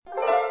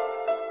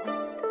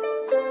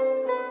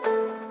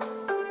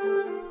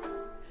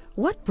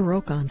What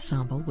Baroque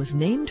ensemble was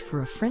named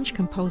for a French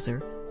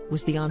composer,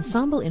 was the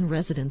ensemble in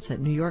residence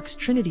at New York's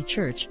Trinity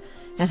Church,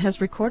 and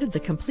has recorded the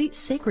complete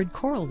sacred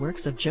choral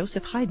works of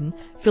Joseph Haydn,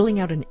 filling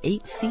out an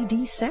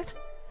 8-CD set?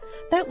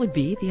 That would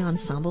be the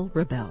ensemble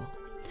Rebelle.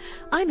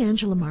 I'm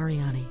Angela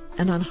Mariani,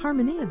 and on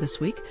Harmonia this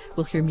week,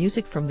 we'll hear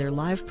music from their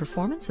live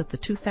performance at the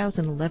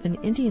 2011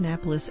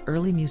 Indianapolis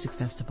Early Music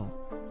Festival.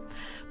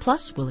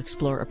 Plus, we'll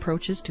explore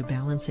approaches to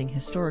balancing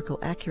historical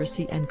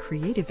accuracy and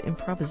creative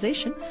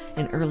improvisation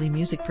in early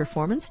music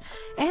performance,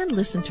 and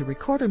listen to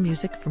recorder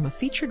music from a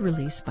featured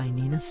release by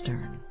Nina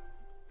Stern.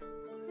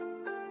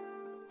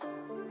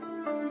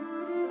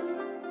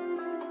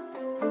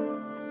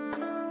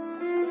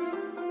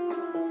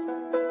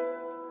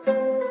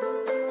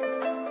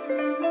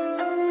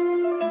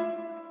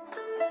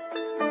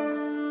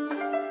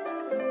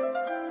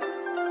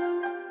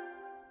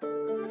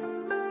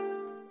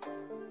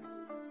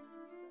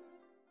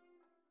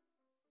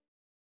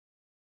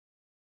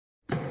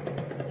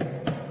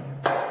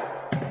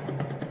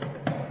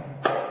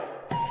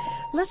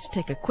 Let's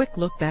take a quick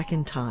look back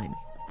in time.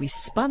 We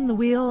spun the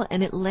wheel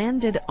and it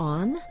landed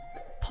on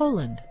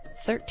Poland,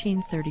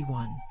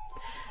 1331.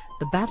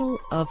 The Battle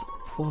of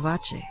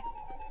Pławacze,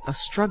 a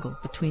struggle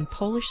between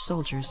Polish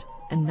soldiers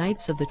and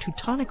knights of the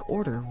Teutonic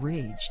Order,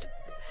 raged.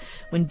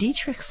 When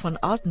Dietrich von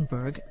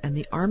Altenburg and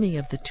the army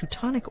of the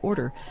Teutonic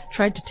Order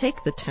tried to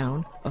take the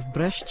town of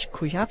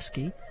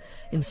Brest-Kujawski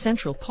in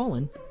central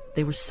Poland,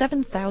 they were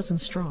 7,000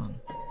 strong.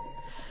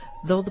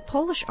 Though the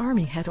Polish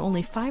army had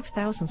only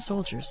 5,000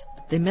 soldiers,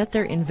 they met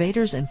their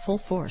invaders in full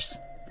force.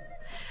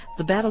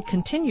 The battle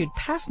continued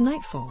past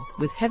nightfall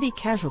with heavy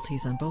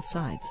casualties on both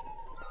sides.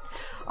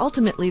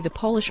 Ultimately, the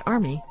Polish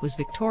army was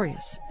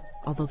victorious,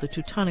 although the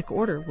Teutonic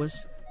Order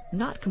was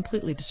not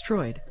completely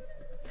destroyed.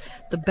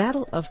 The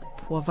Battle of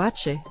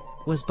Pławacze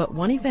was but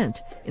one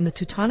event in the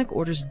Teutonic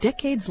Order's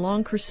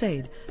decades-long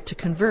crusade to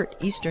convert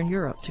Eastern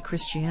Europe to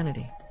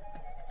Christianity.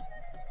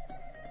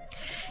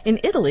 In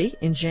Italy,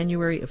 in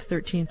January of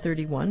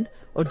 1331,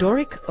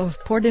 Odoric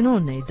of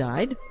Pordenone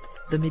died.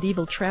 The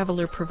medieval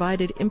traveler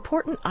provided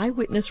important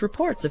eyewitness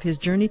reports of his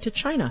journey to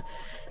China,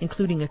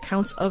 including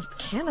accounts of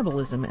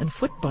cannibalism and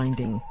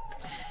foot-binding.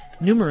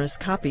 Numerous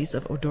copies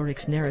of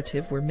Odoric's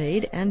narrative were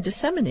made and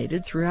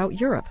disseminated throughout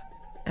Europe.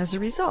 As a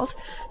result,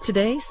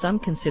 today some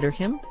consider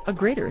him a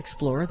greater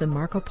explorer than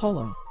Marco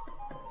Polo.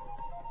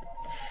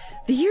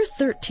 The year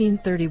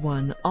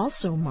 1331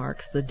 also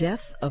marks the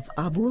death of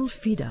Abul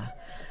Fida,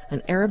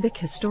 an Arabic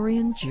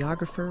historian,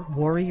 geographer,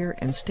 warrior,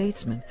 and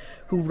statesman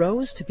who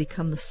rose to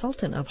become the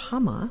Sultan of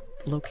Hama,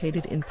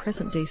 located in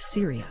present-day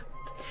Syria.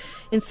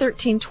 In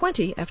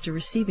 1320, after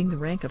receiving the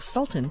rank of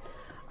Sultan,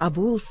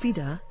 Abul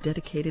Fida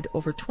dedicated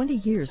over 20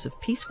 years of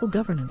peaceful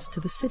governance to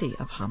the city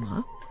of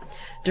Hama.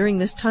 During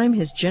this time,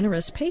 his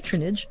generous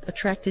patronage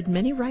attracted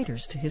many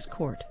writers to his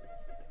court.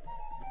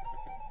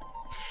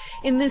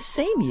 In this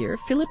same year,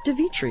 Philip de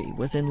Vitry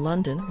was in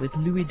London with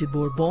Louis de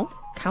Bourbon,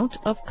 Count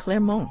of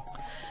Clermont.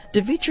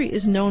 De Vitry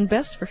is known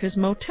best for his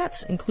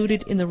motets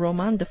included in the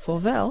Roman de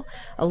Fauvel,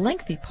 a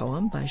lengthy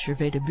poem by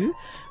Gervais de Bue,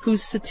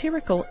 whose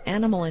satirical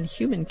animal and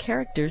human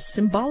characters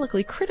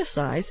symbolically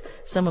criticize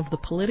some of the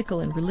political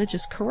and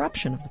religious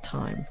corruption of the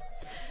time.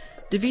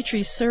 De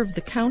Vitry served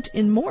the Count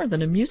in more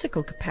than a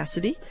musical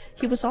capacity.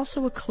 He was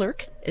also a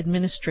clerk,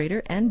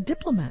 administrator, and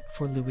diplomat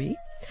for Louis.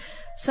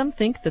 Some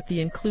think that the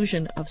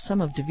inclusion of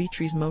some of de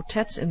Vitry's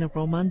motets in the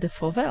Roman de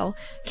Fauvel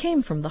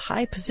came from the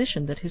high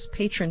position that his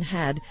patron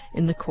had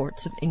in the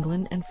courts of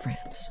England and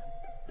France.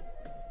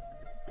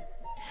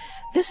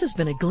 This has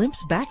been a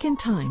glimpse back in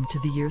time to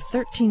the year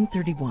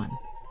 1331.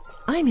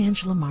 I'm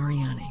Angela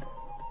Mariani.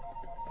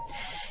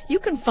 You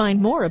can find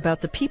more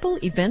about the people,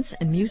 events,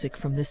 and music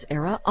from this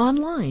era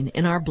online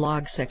in our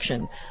blog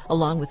section,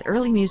 along with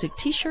early music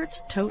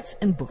t-shirts, totes,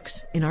 and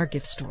books in our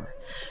gift store.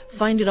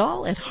 Find it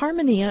all at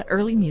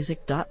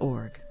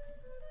harmoniaearlymusic.org.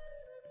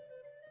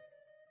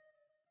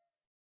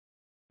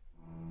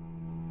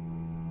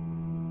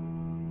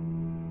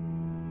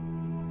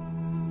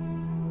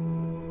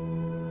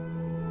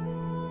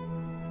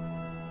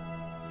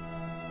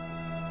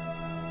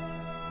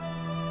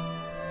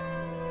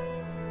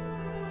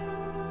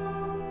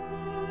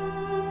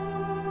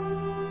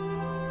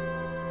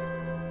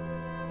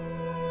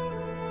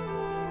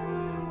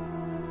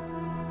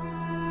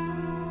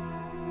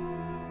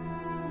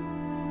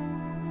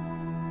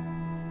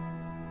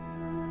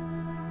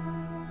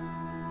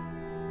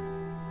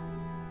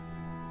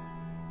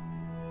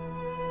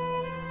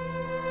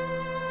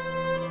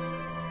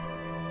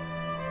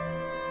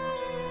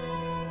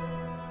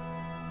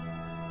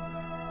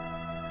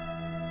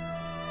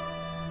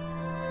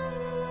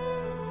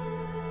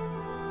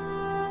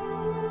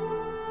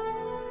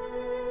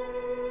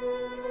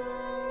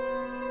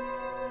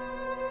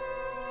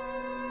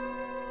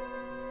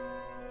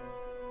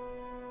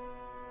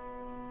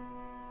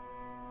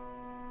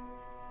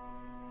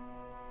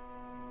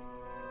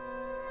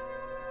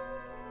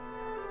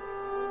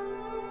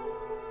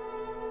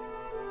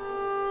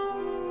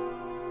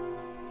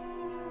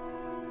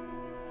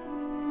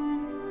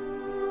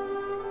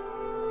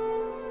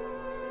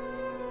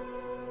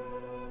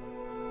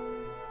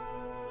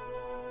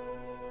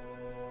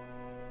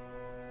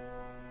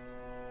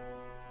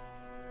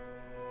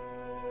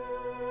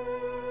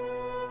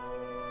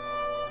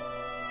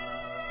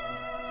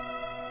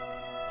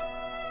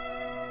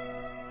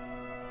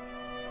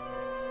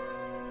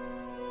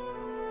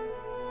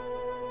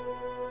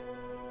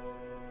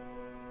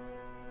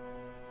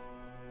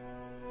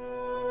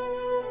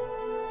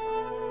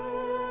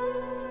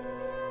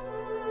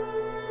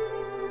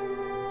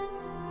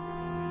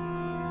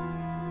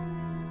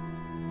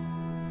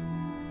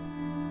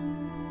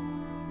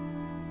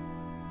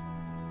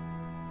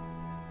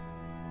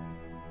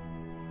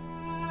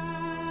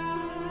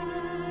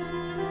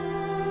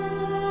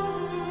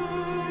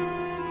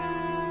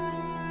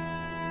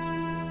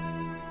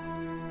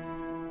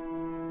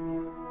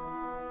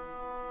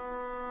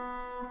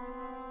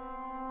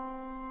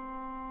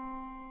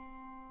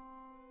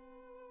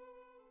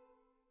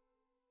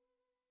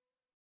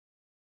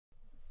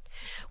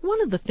 One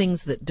of the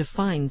things that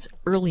defines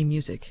early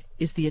music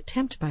is the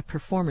attempt by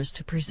performers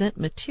to present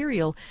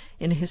material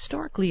in a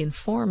historically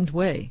informed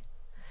way.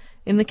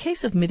 In the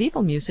case of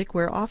medieval music,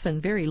 where often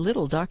very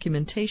little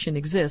documentation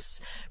exists,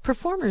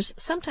 performers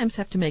sometimes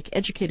have to make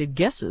educated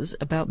guesses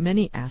about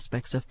many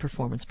aspects of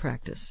performance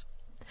practice.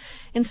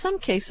 In some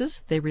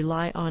cases, they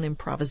rely on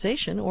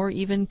improvisation or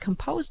even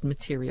composed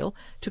material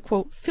to,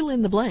 quote, fill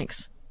in the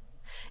blanks.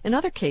 In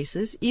other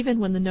cases, even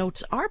when the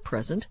notes are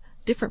present,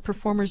 different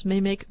performers may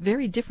make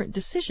very different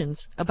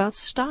decisions about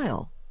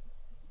style.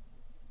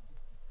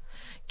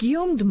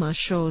 Guillaume de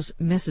Machaut's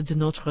Messe de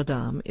Notre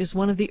Dame is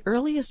one of the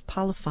earliest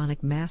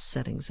polyphonic mass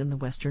settings in the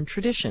Western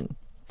tradition.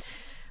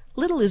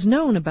 Little is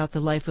known about the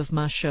life of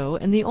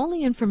Machaut, and the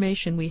only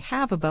information we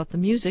have about the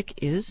music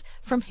is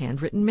from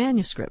handwritten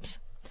manuscripts.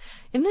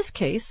 In this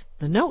case,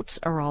 the notes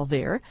are all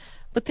there,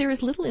 but there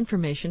is little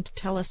information to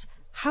tell us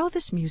how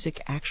this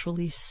music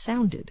actually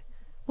sounded.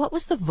 What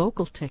was the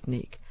vocal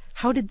technique?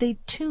 How did they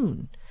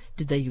tune?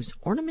 Did they use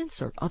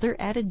ornaments or other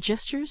added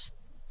gestures?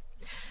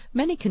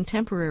 Many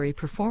contemporary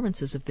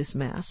performances of this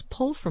Mass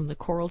pull from the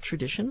choral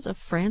traditions of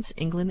France,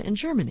 England, and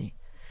Germany,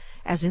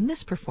 as in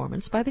this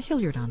performance by the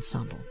Hilliard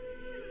Ensemble.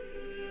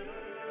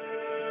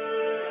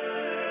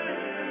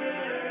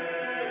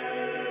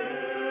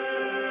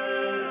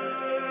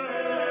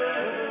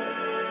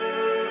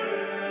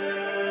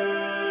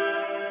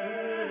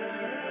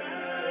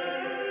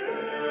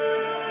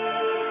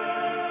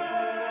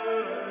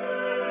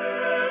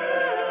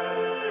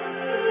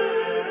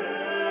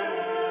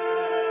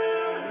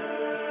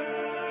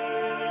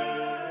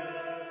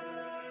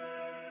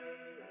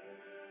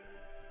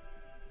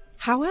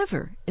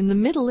 However, in the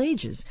Middle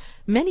Ages,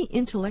 many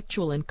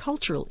intellectual and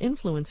cultural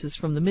influences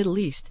from the Middle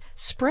East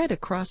spread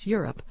across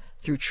Europe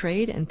through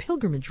trade and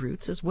pilgrimage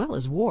routes as well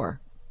as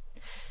war.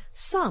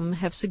 Some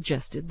have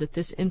suggested that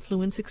this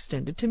influence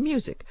extended to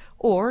music,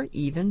 or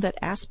even that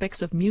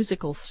aspects of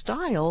musical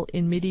style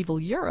in medieval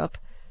Europe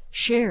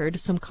shared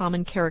some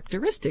common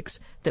characteristics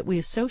that we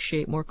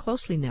associate more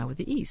closely now with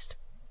the East.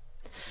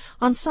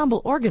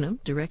 Ensemble Organum,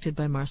 directed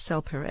by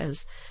Marcel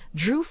Perez,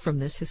 drew from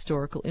this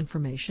historical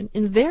information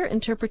in their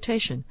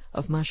interpretation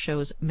of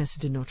Machaut's Messe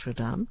de Notre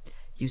Dame,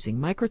 using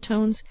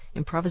microtones,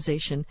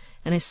 improvisation,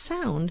 and a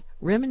sound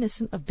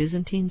reminiscent of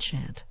Byzantine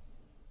chant.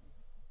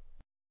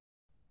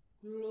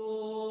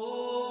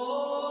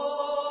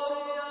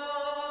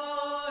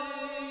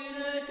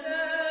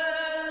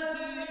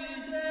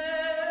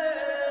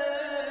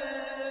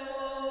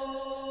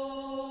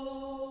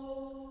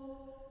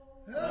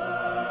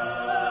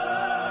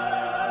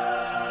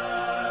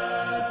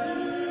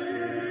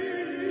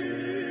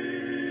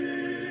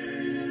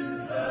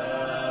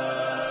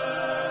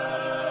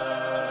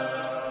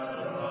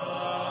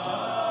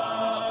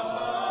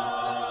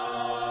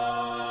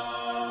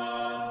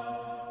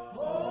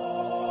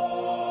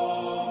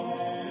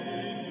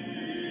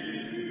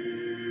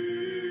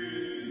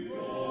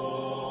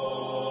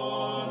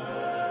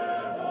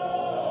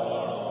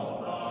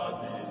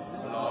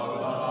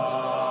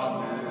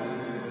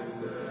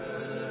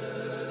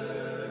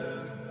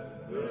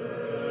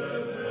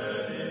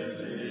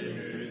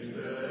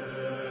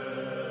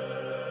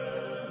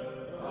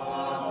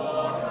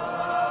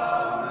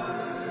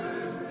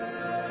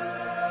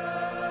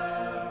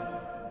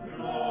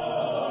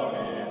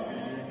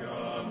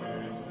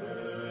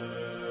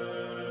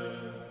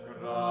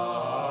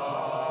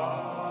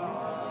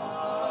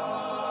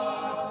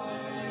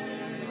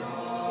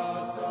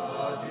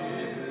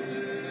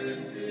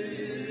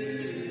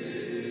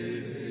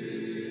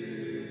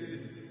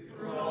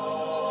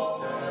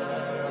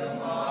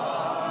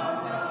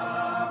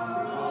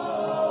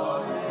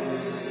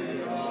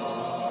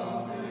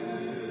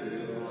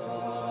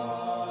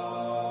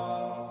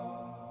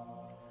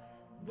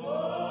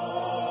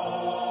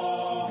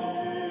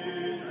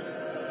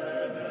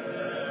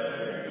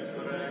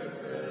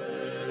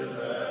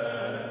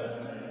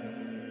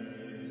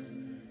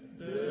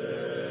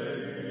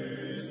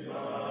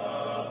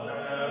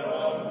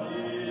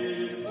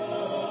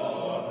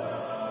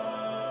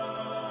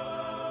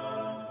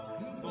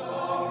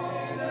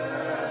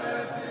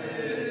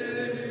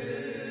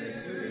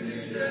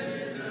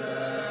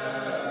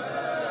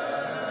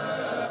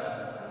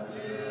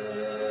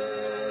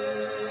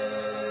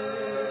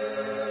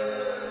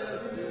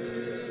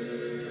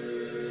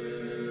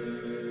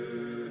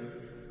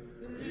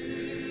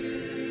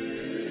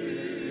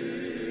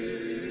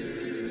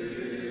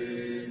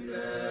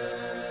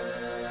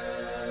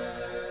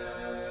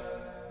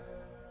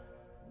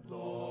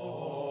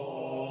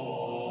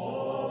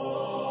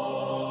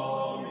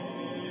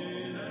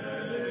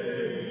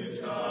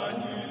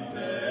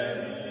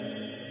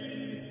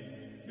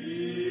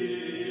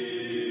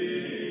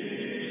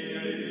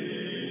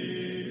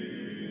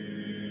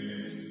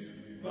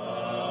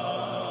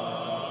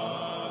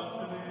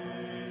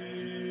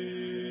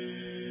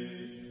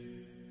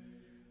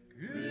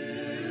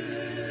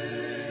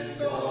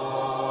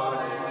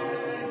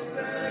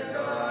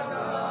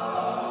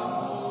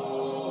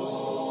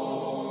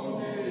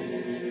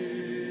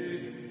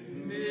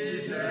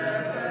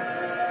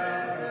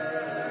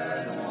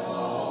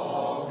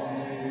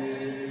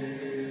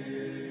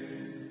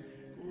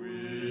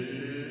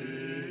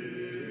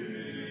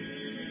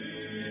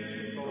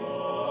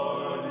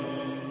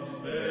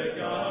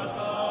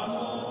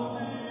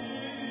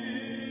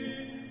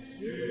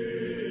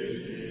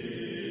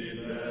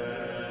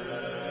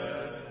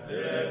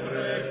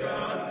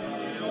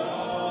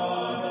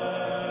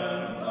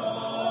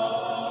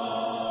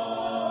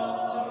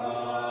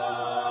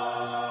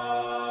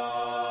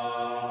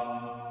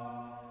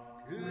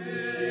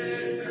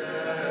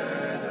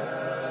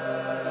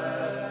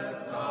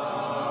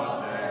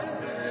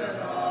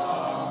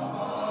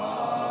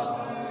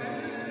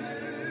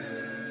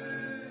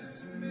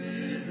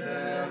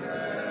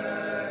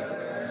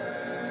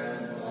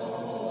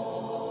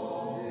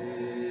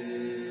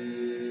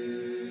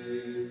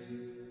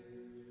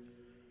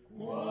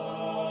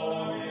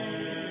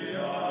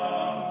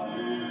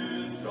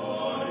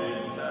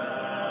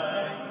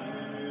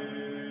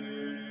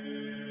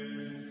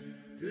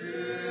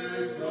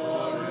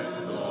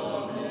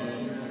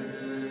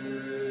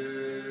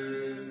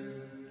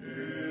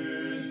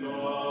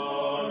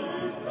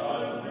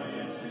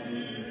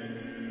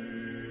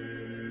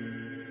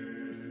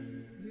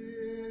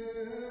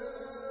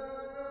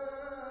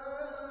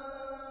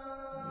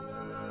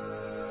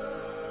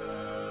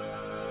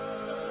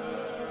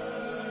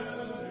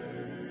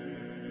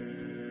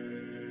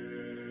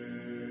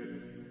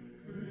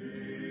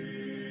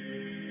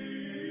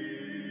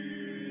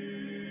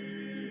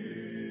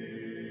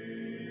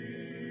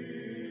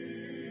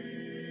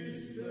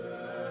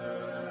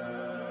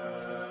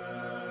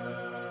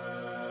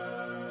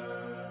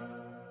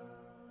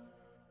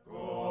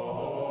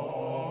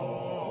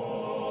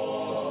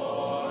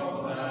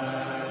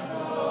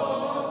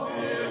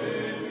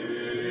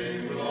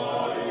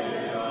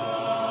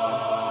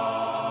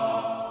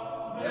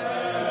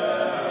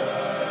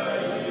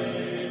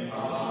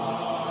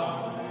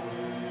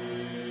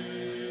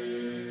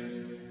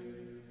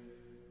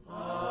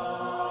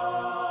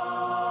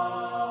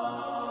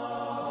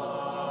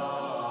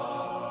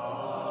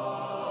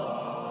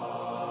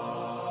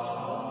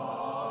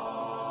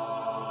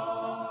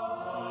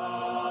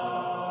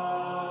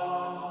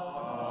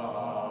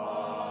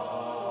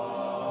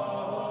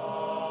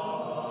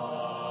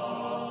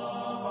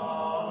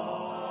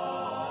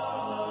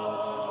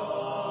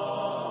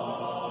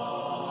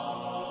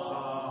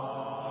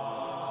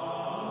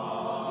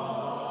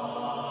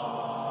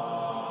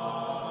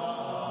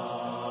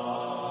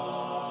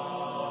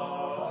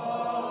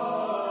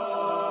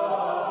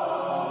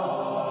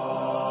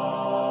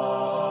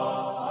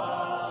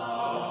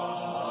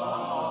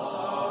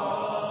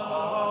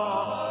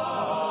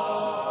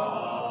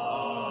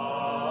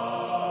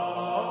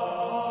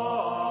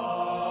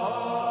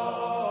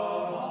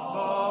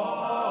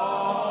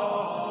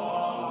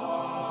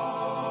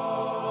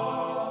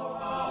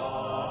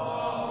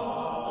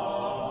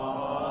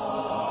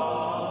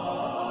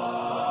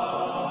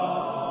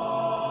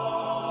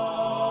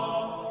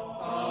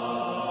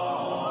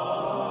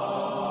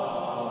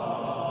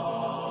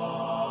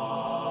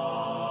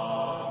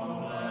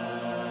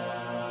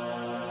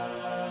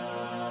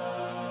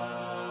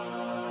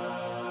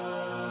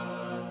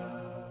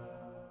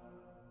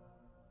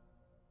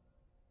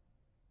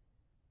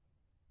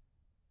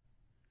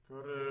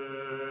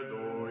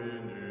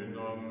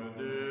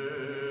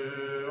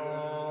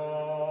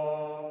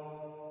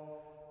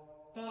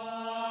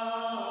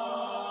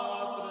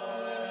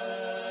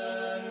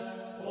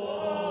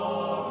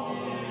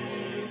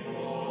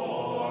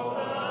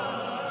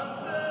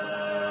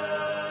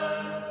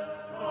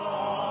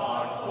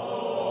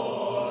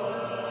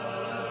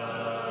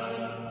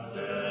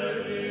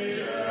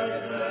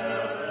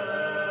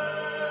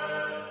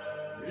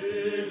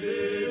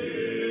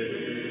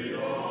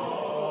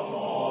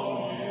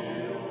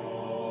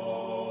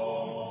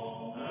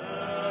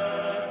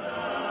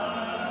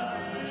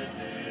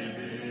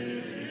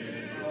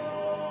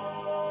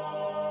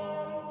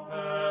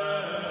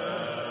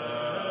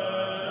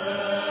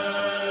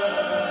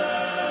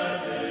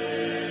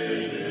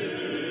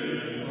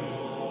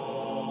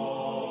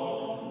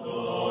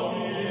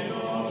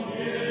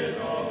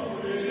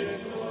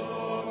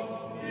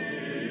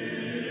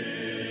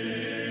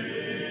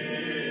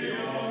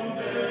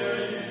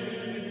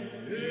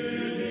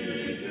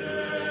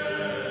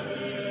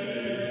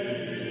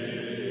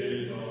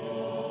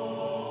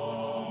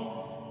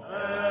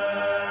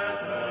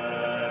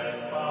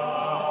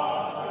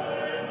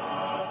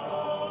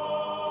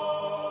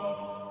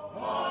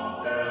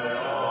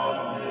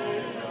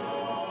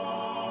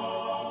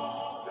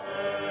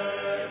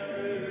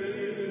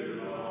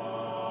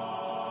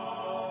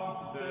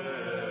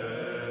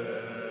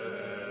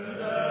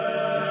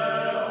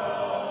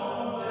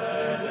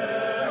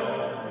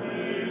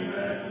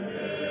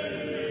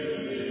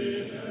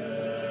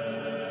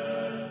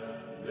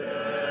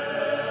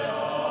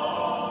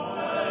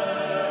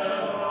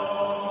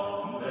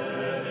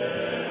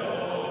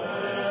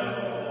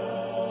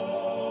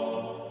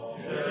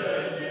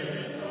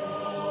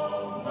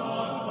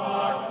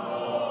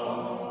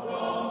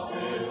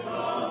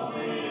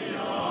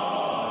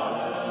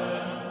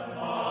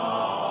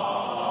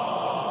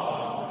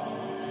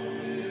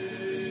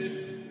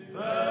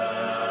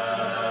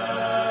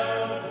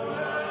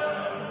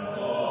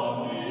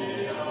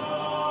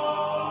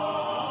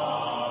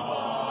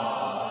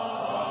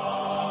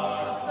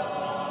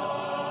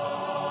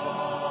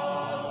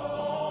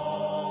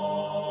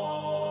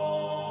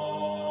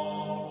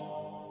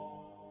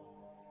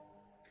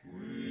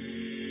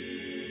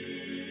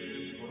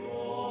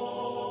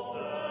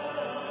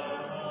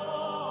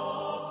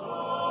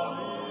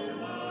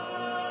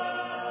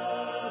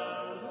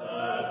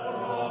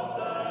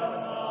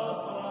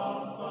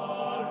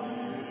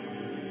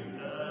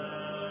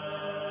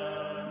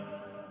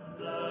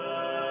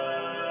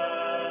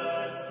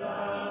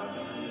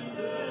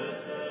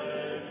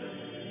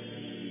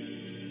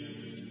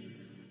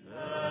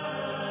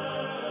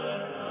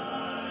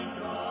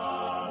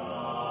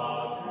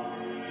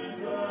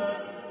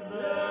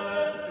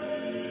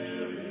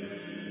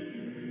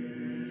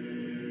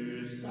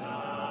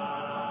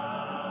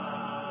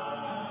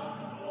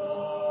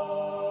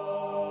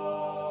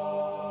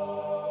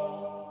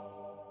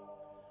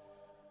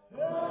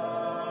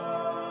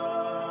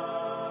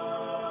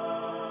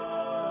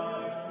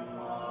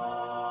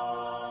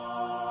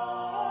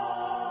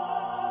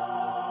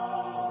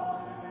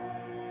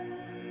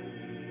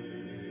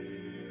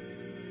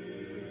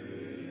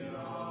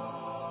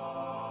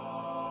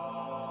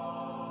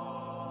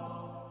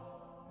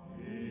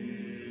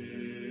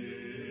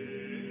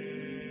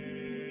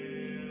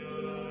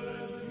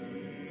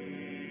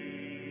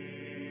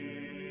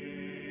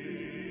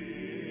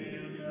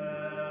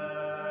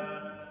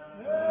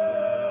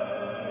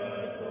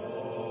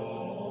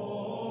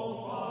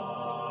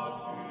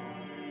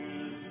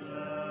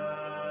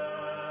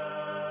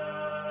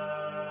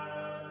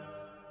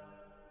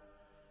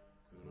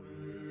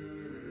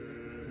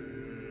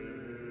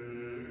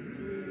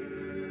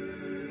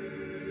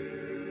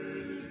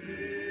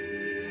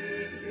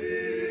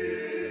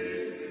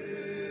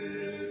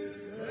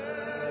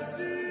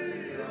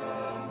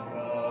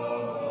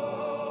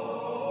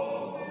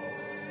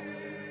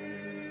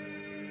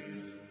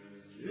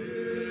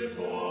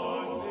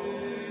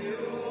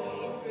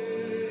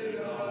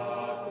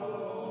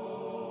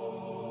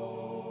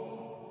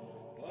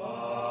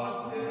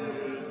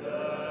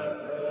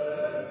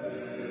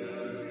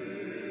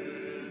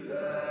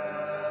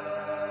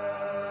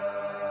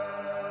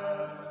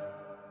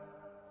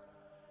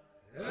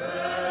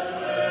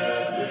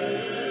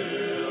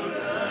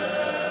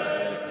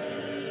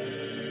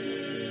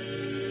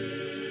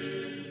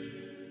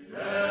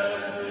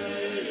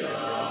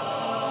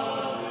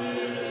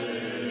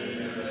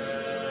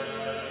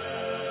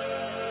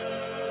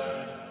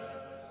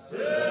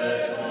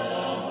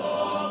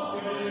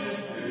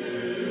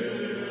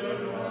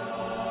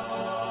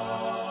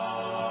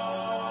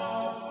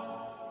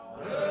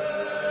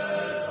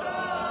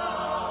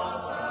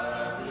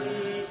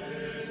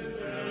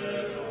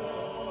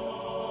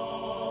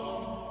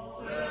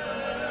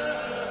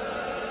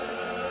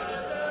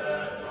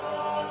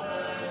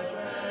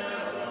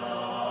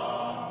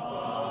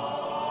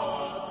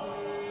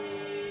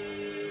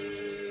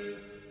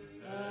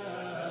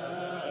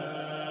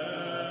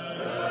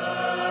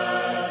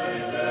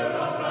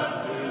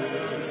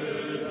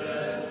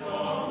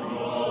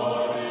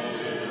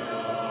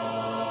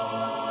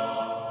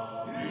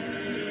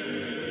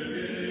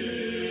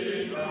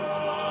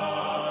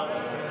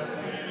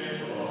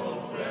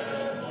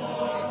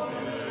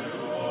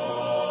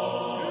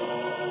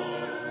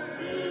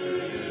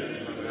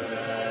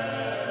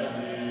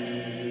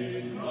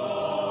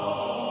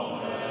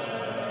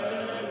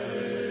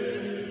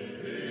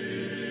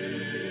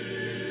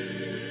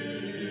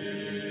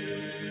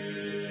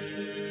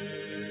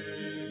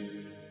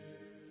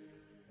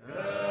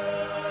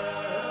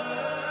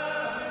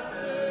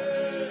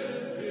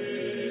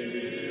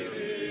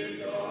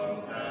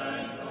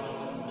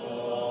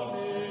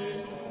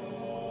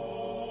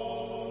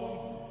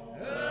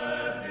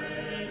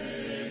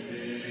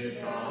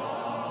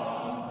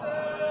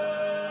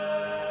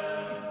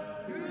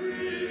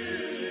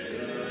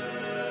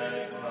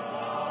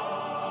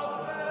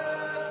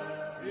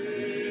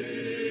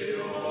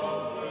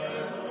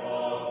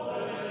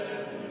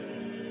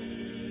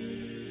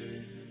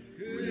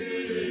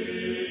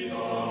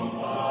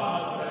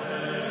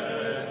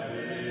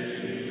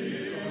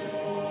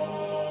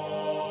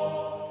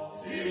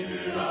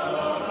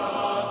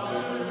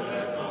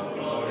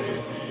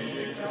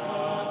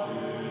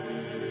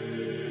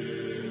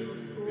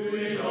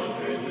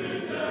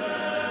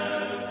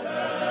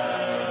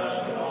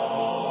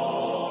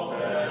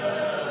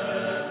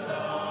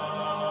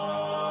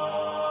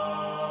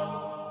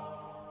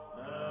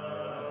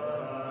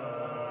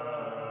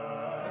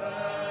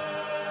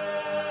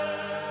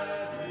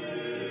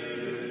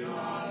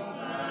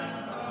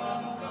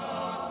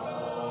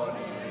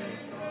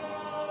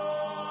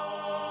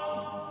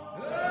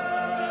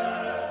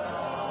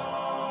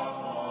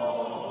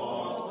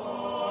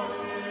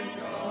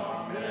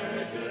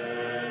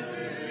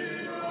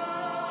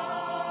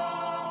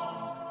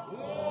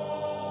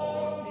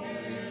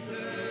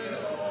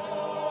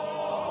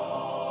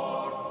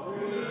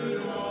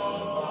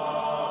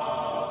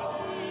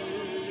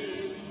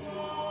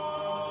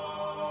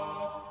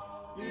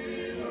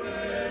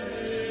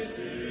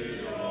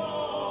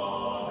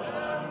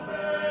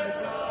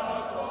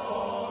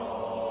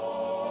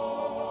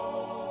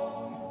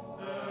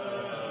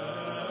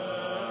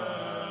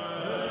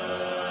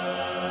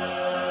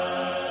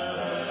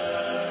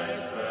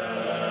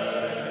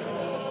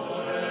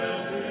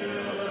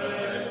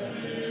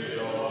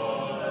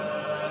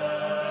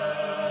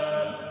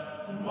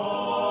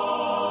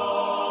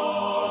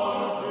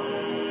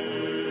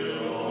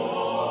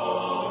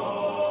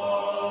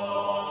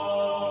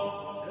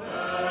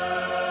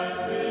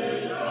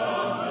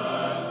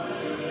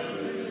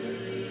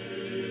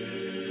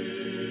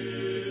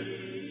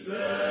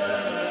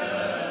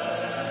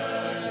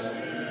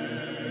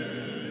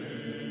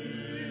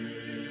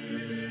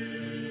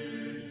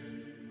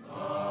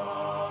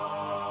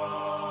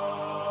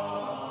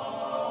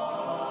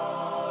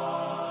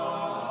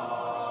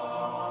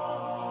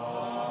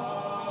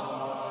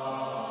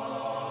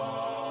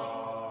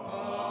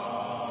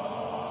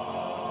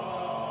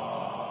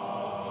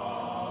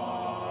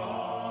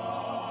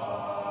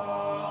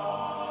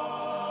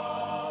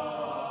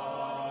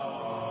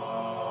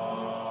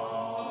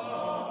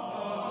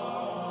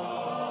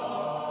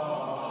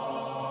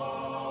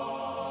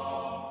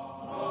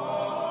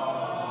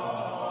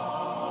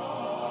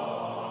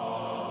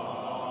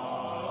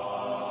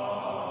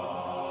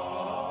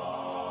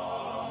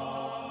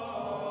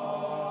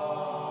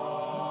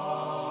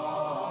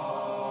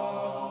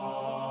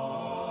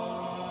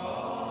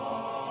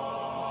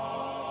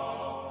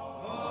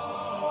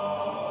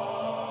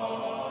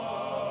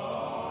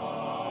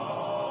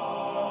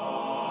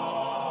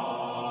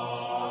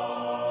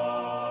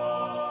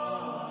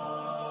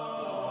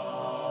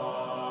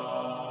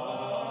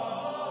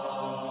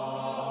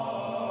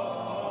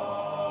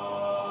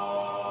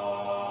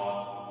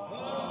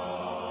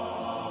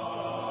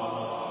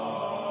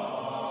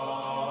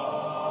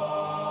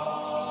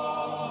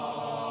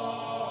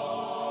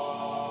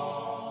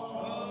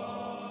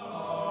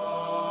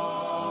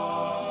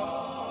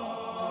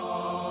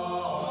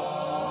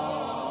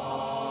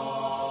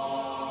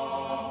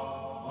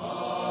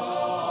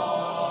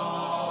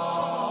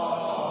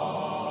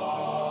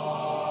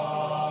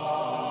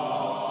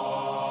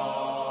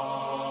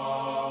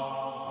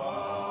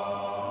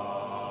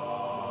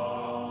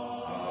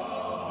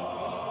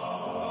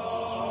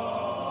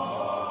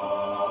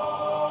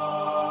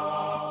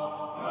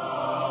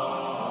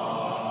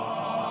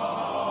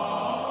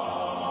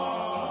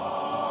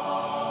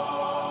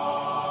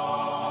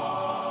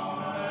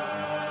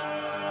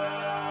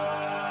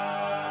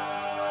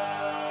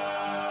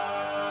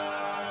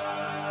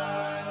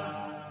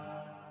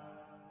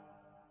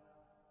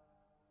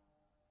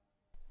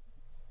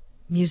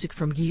 Music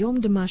from Guillaume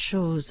de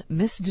Machaut's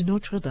Messe de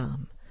Notre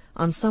Dame.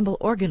 Ensemble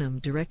Organum,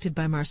 directed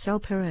by Marcel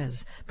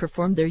Perez,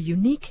 performed their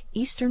unique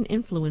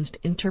Eastern-influenced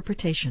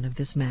interpretation of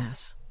this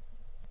Mass.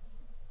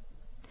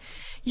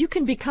 You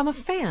can become a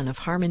fan of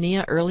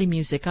Harmonia Early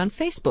Music on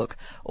Facebook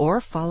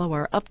or follow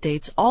our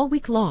updates all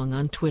week long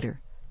on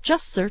Twitter.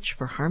 Just search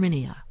for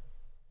Harmonia.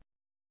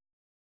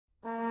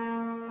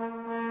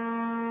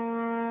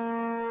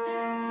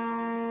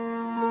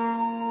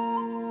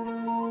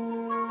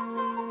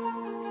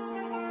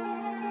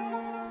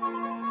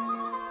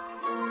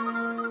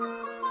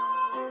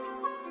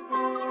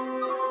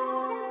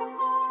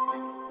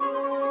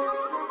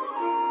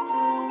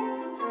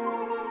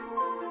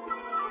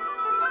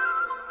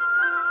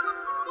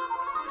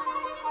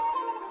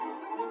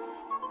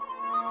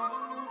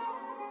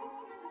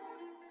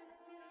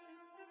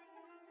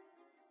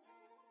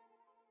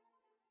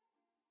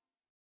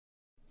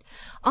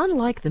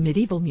 Unlike the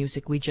medieval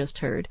music we just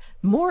heard,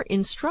 more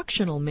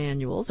instructional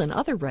manuals and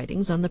other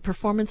writings on the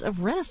performance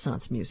of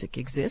Renaissance music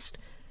exist.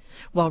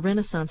 While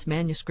Renaissance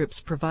manuscripts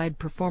provide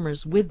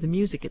performers with the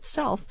music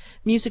itself,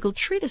 musical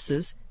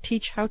treatises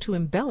teach how to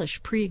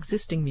embellish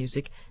pre-existing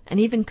music and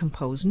even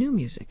compose new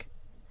music.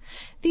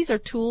 These are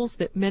tools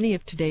that many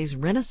of today's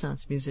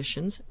Renaissance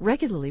musicians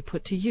regularly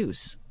put to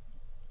use.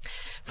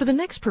 For the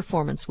next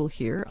performance we'll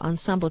hear,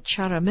 Ensemble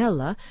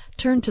Ciaramella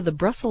turned to the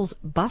Brussels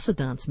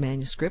Bassedance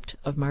manuscript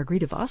of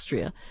Marguerite of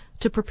Austria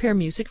to prepare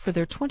music for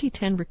their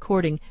 2010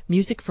 recording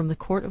Music from the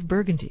Court of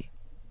Burgundy.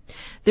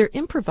 Their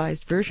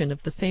improvised version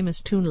of the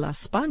famous tune La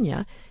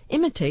Spagna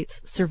imitates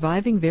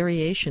surviving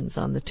variations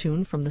on the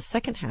tune from the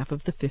second half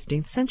of the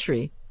 15th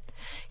century.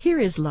 Here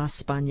is La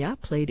Spagna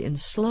played in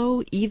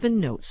slow, even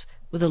notes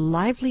with a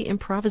lively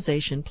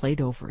improvisation played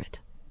over it.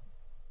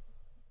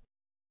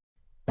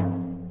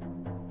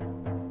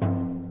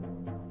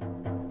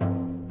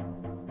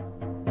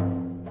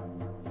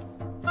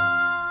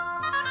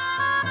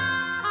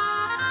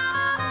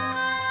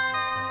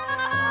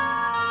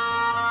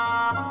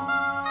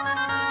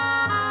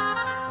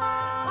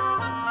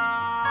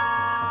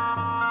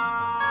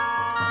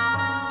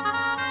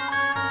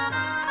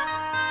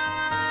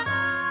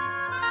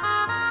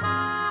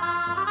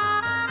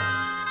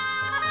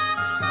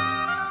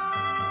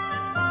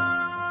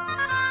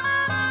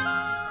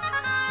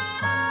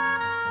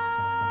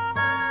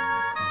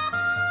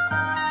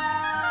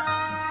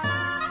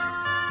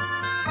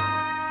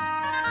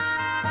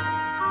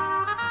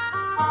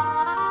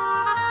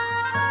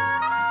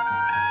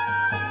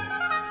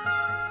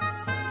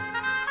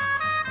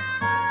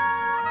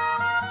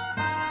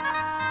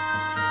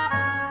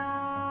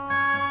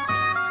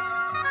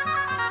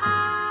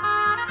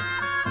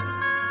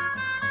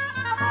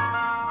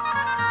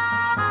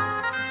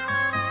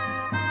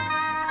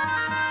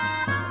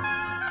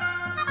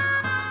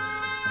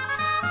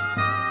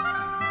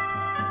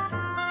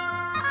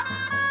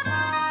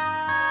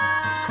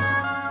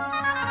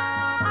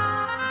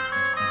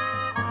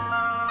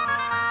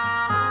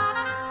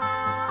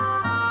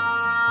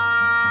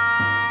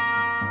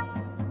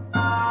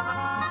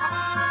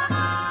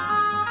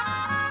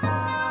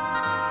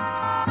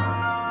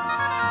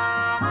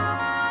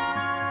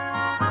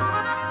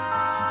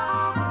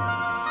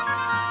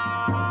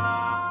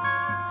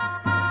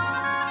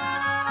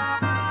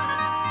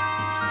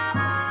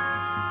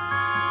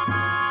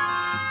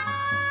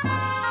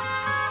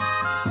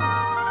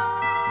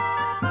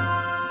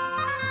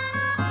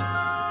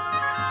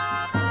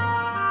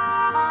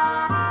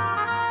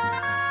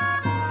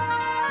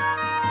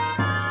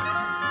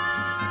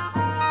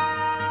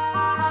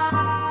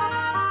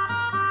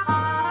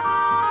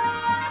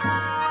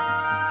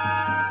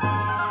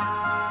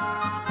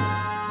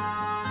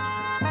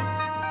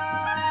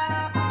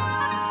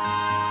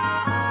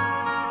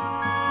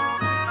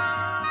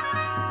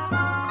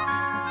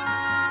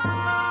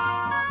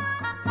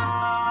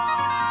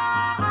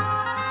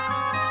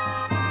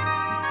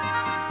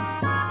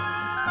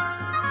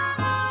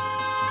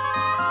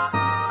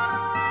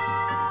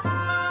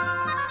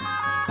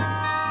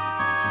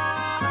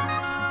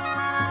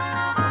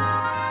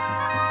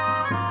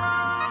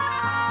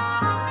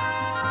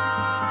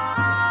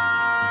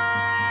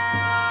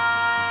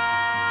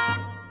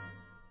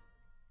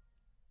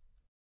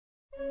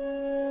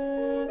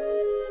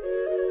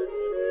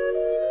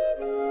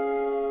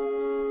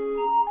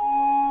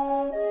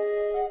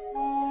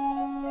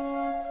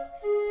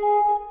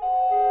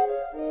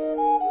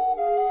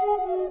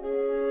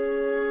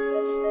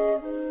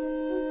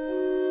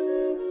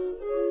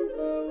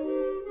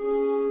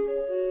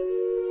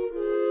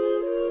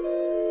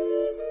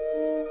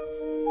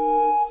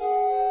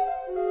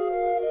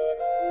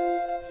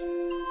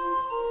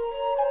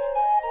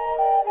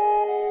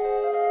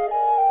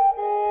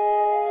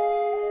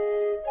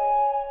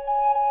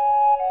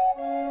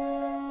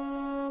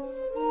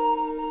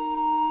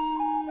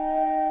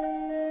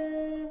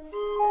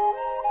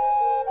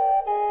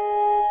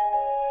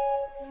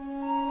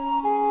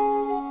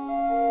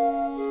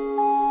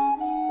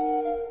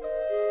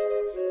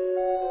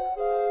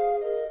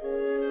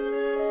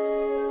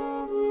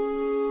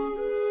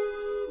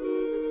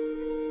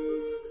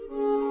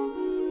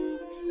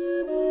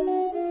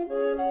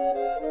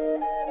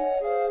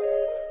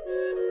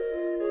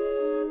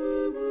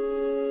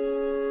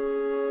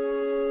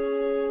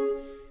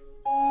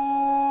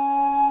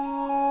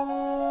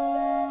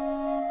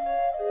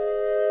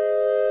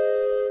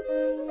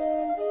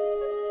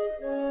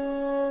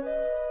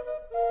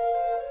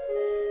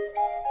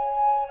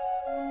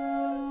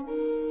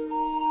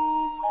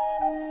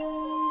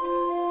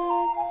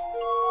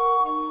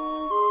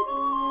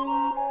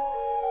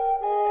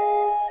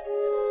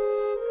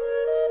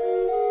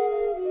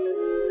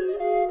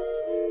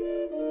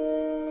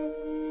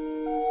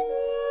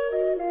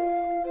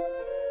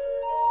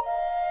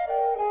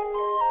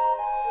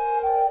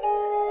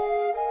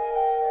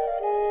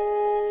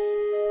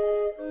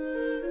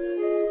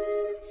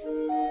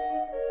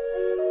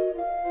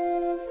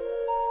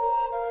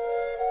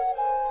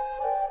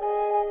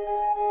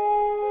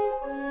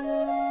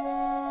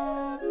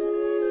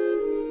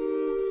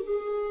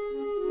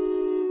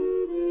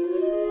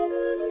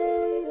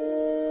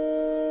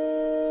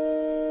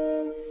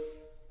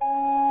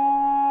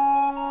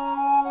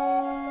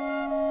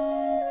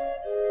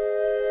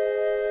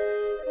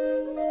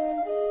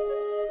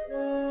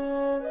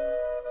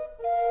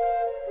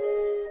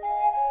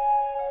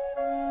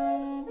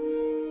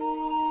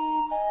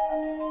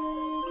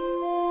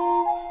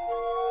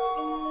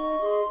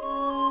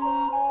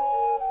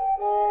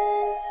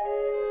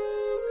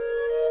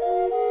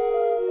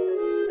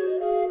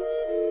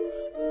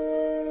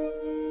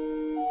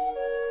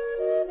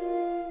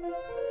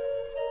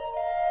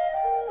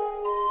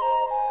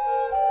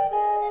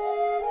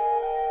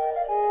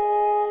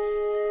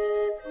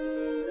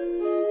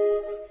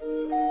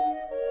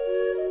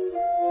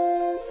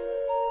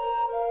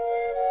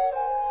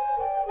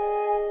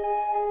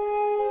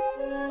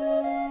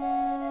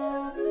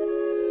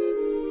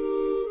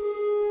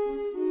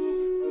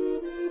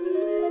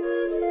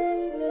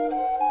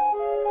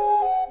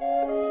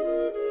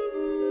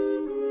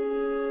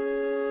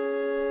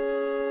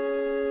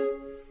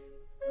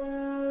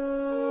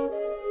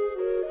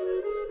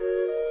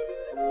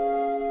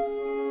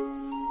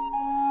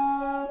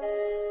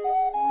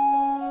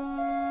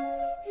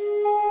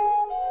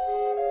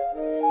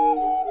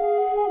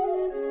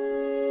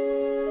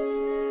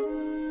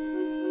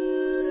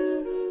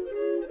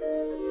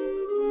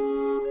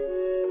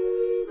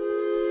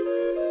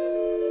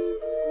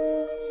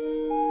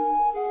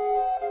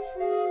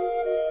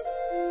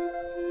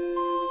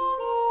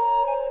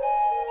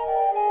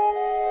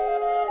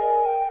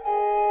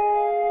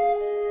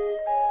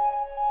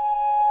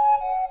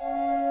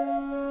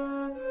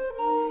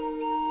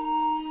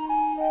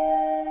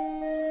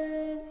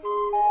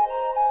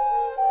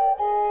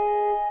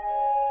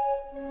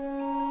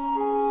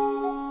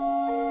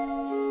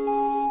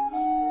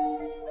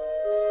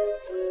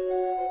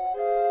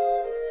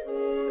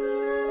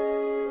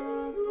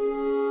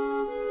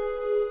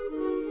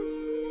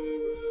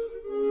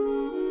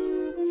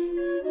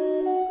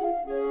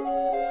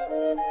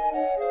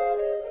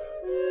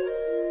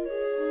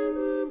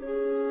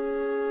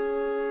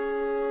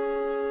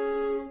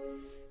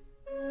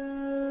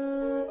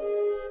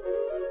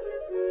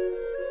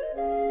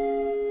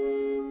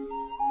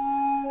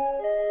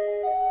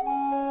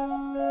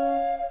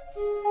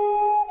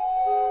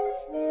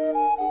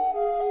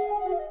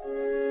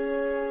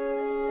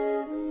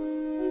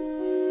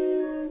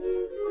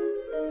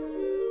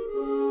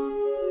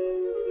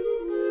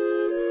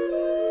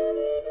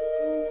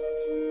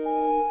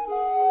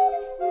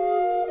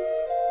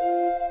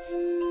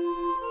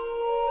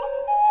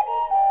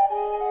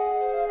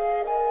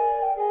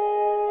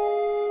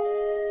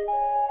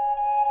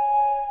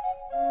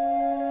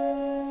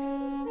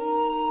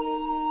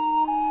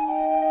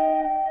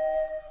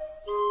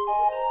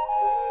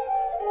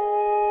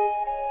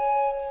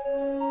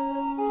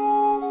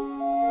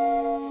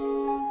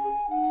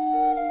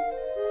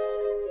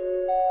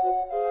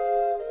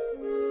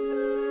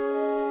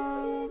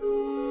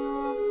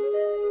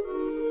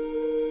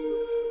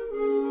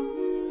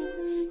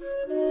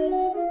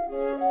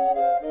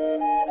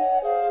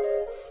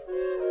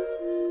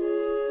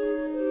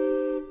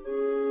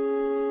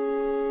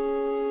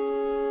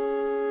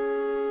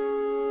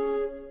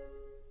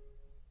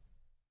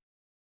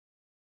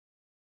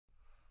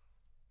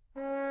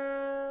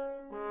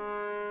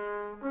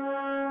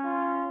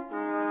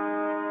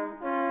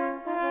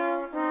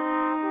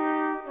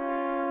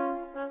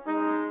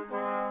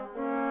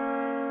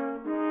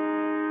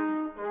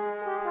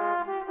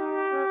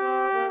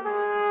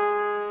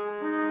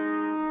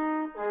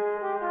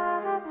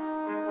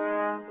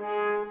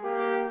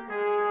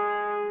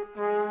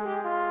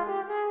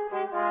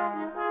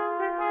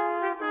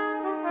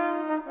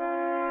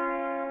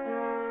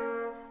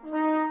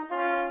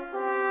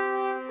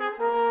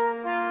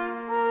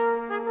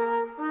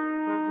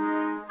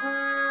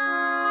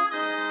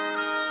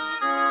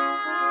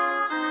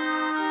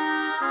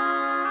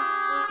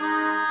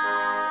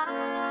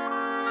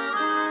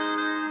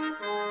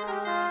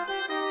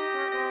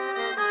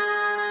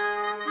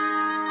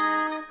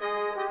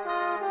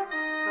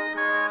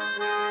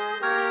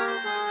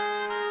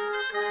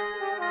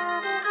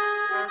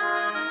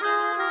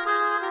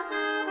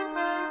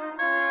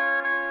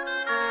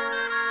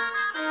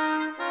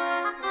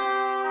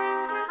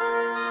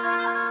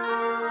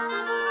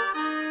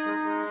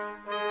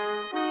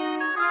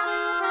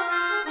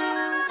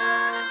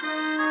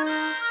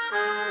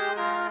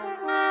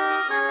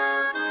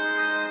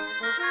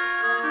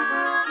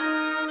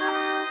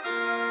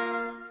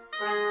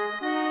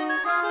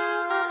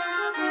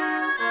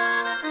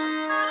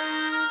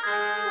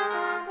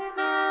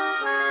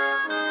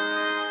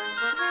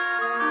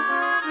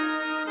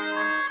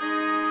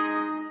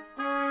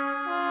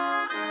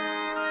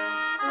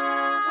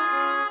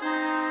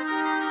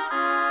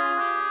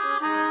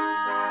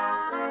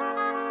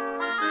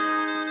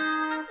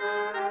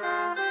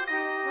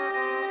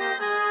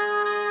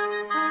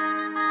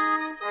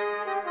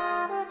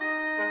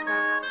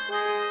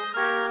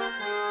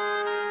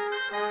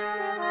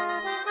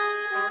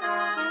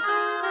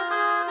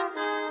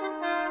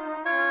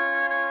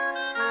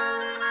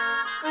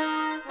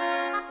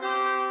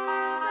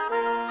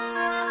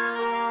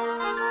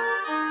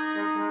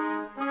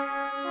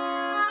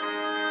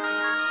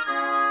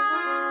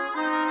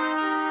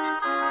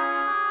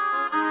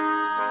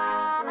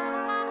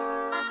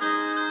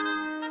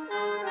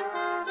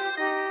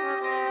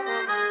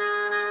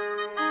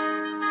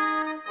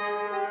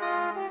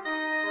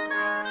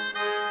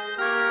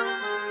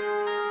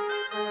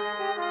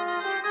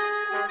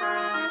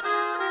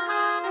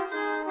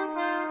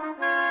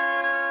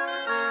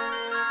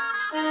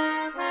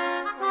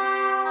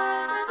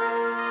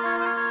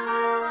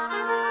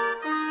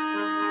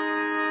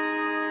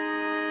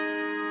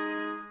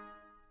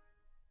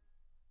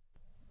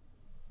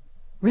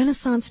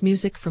 Renaissance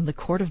music from the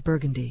court of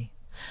Burgundy.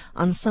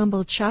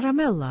 Ensemble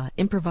Charamella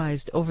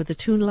improvised over the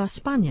tune La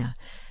Spagna,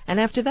 and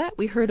after that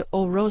we heard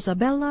O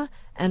Rosabella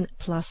and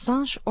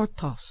Plasange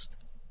Ortost.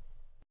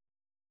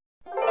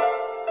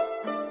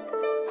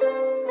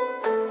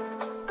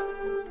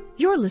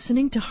 You're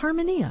listening to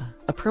Harmonia,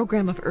 a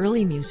program of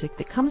early music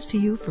that comes to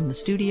you from the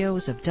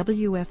studios of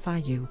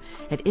WFIU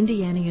at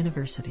Indiana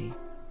University.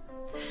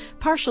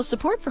 Partial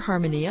support for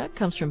Harmonia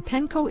comes from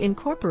Penco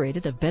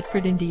Incorporated of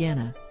Bedford,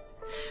 Indiana.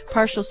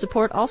 Partial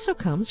support also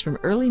comes from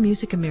Early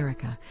Music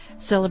America,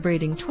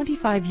 celebrating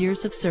 25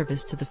 years of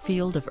service to the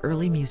field of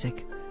early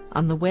music,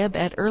 on the web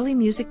at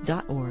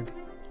earlymusic.org.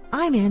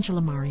 I'm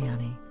Angela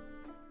Mariani.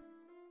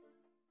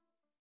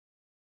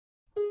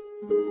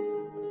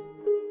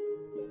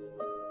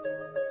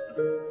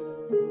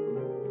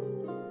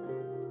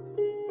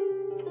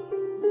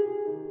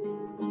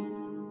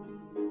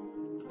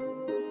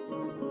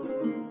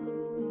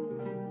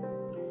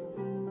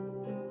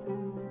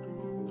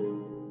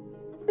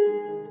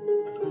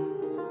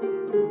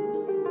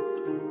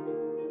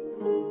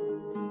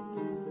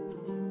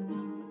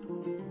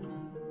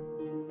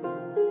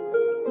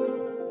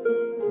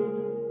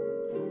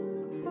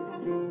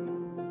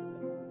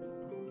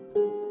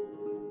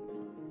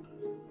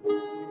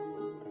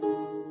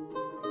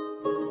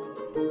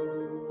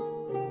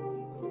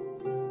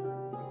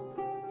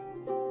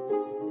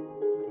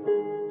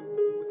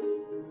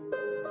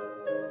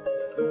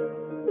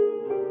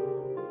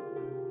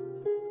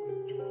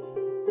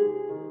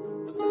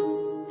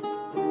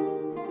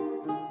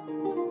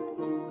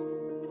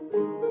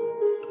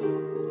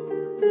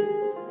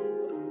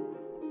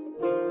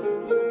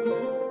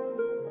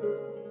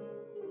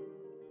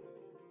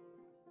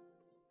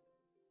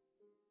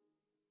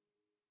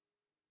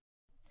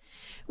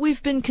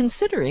 We've been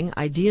considering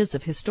ideas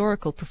of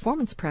historical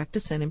performance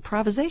practice and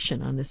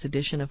improvisation on this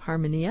edition of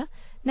Harmonia.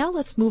 Now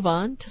let's move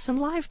on to some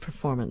live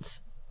performance.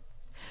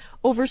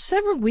 Over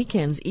several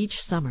weekends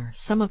each summer,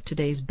 some of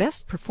today's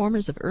best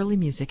performers of early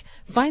music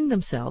find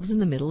themselves in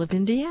the middle of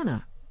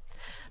Indiana.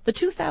 The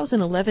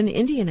 2011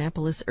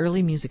 Indianapolis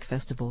Early Music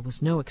Festival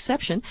was no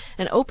exception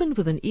and opened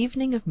with an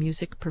evening of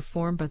music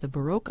performed by the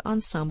Baroque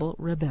ensemble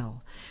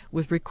Rebel,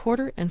 with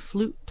recorder and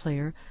flute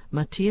player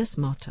Matthias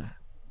Motta.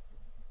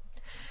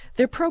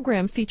 Their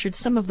program featured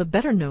some of the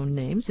better-known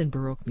names in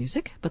Baroque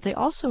music, but they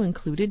also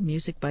included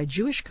music by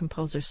Jewish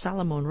composer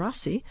Salomon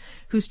Rossi,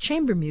 whose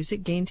chamber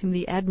music gained him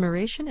the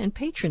admiration and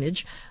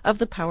patronage of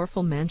the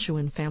powerful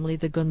Mantuan family,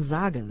 the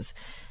Gonzagas,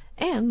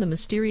 and the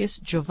mysterious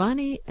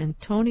Giovanni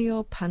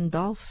Antonio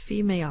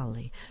Pandolfi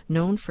Meali,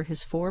 known for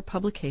his 4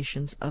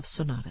 publications of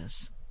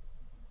sonatas.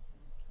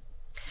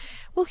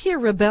 We'll hear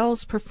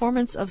Rebel's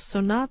performance of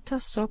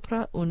Sonata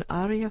sopra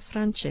un'aria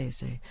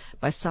francese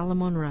by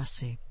Salomon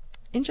Rossi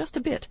in just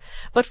a bit.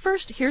 But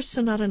first, here's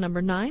Sonata No.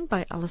 9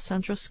 by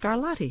Alessandro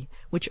Scarlatti,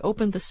 which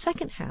opened the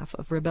second half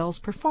of Rebel's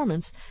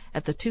performance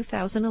at the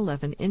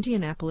 2011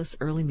 Indianapolis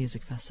Early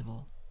Music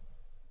Festival.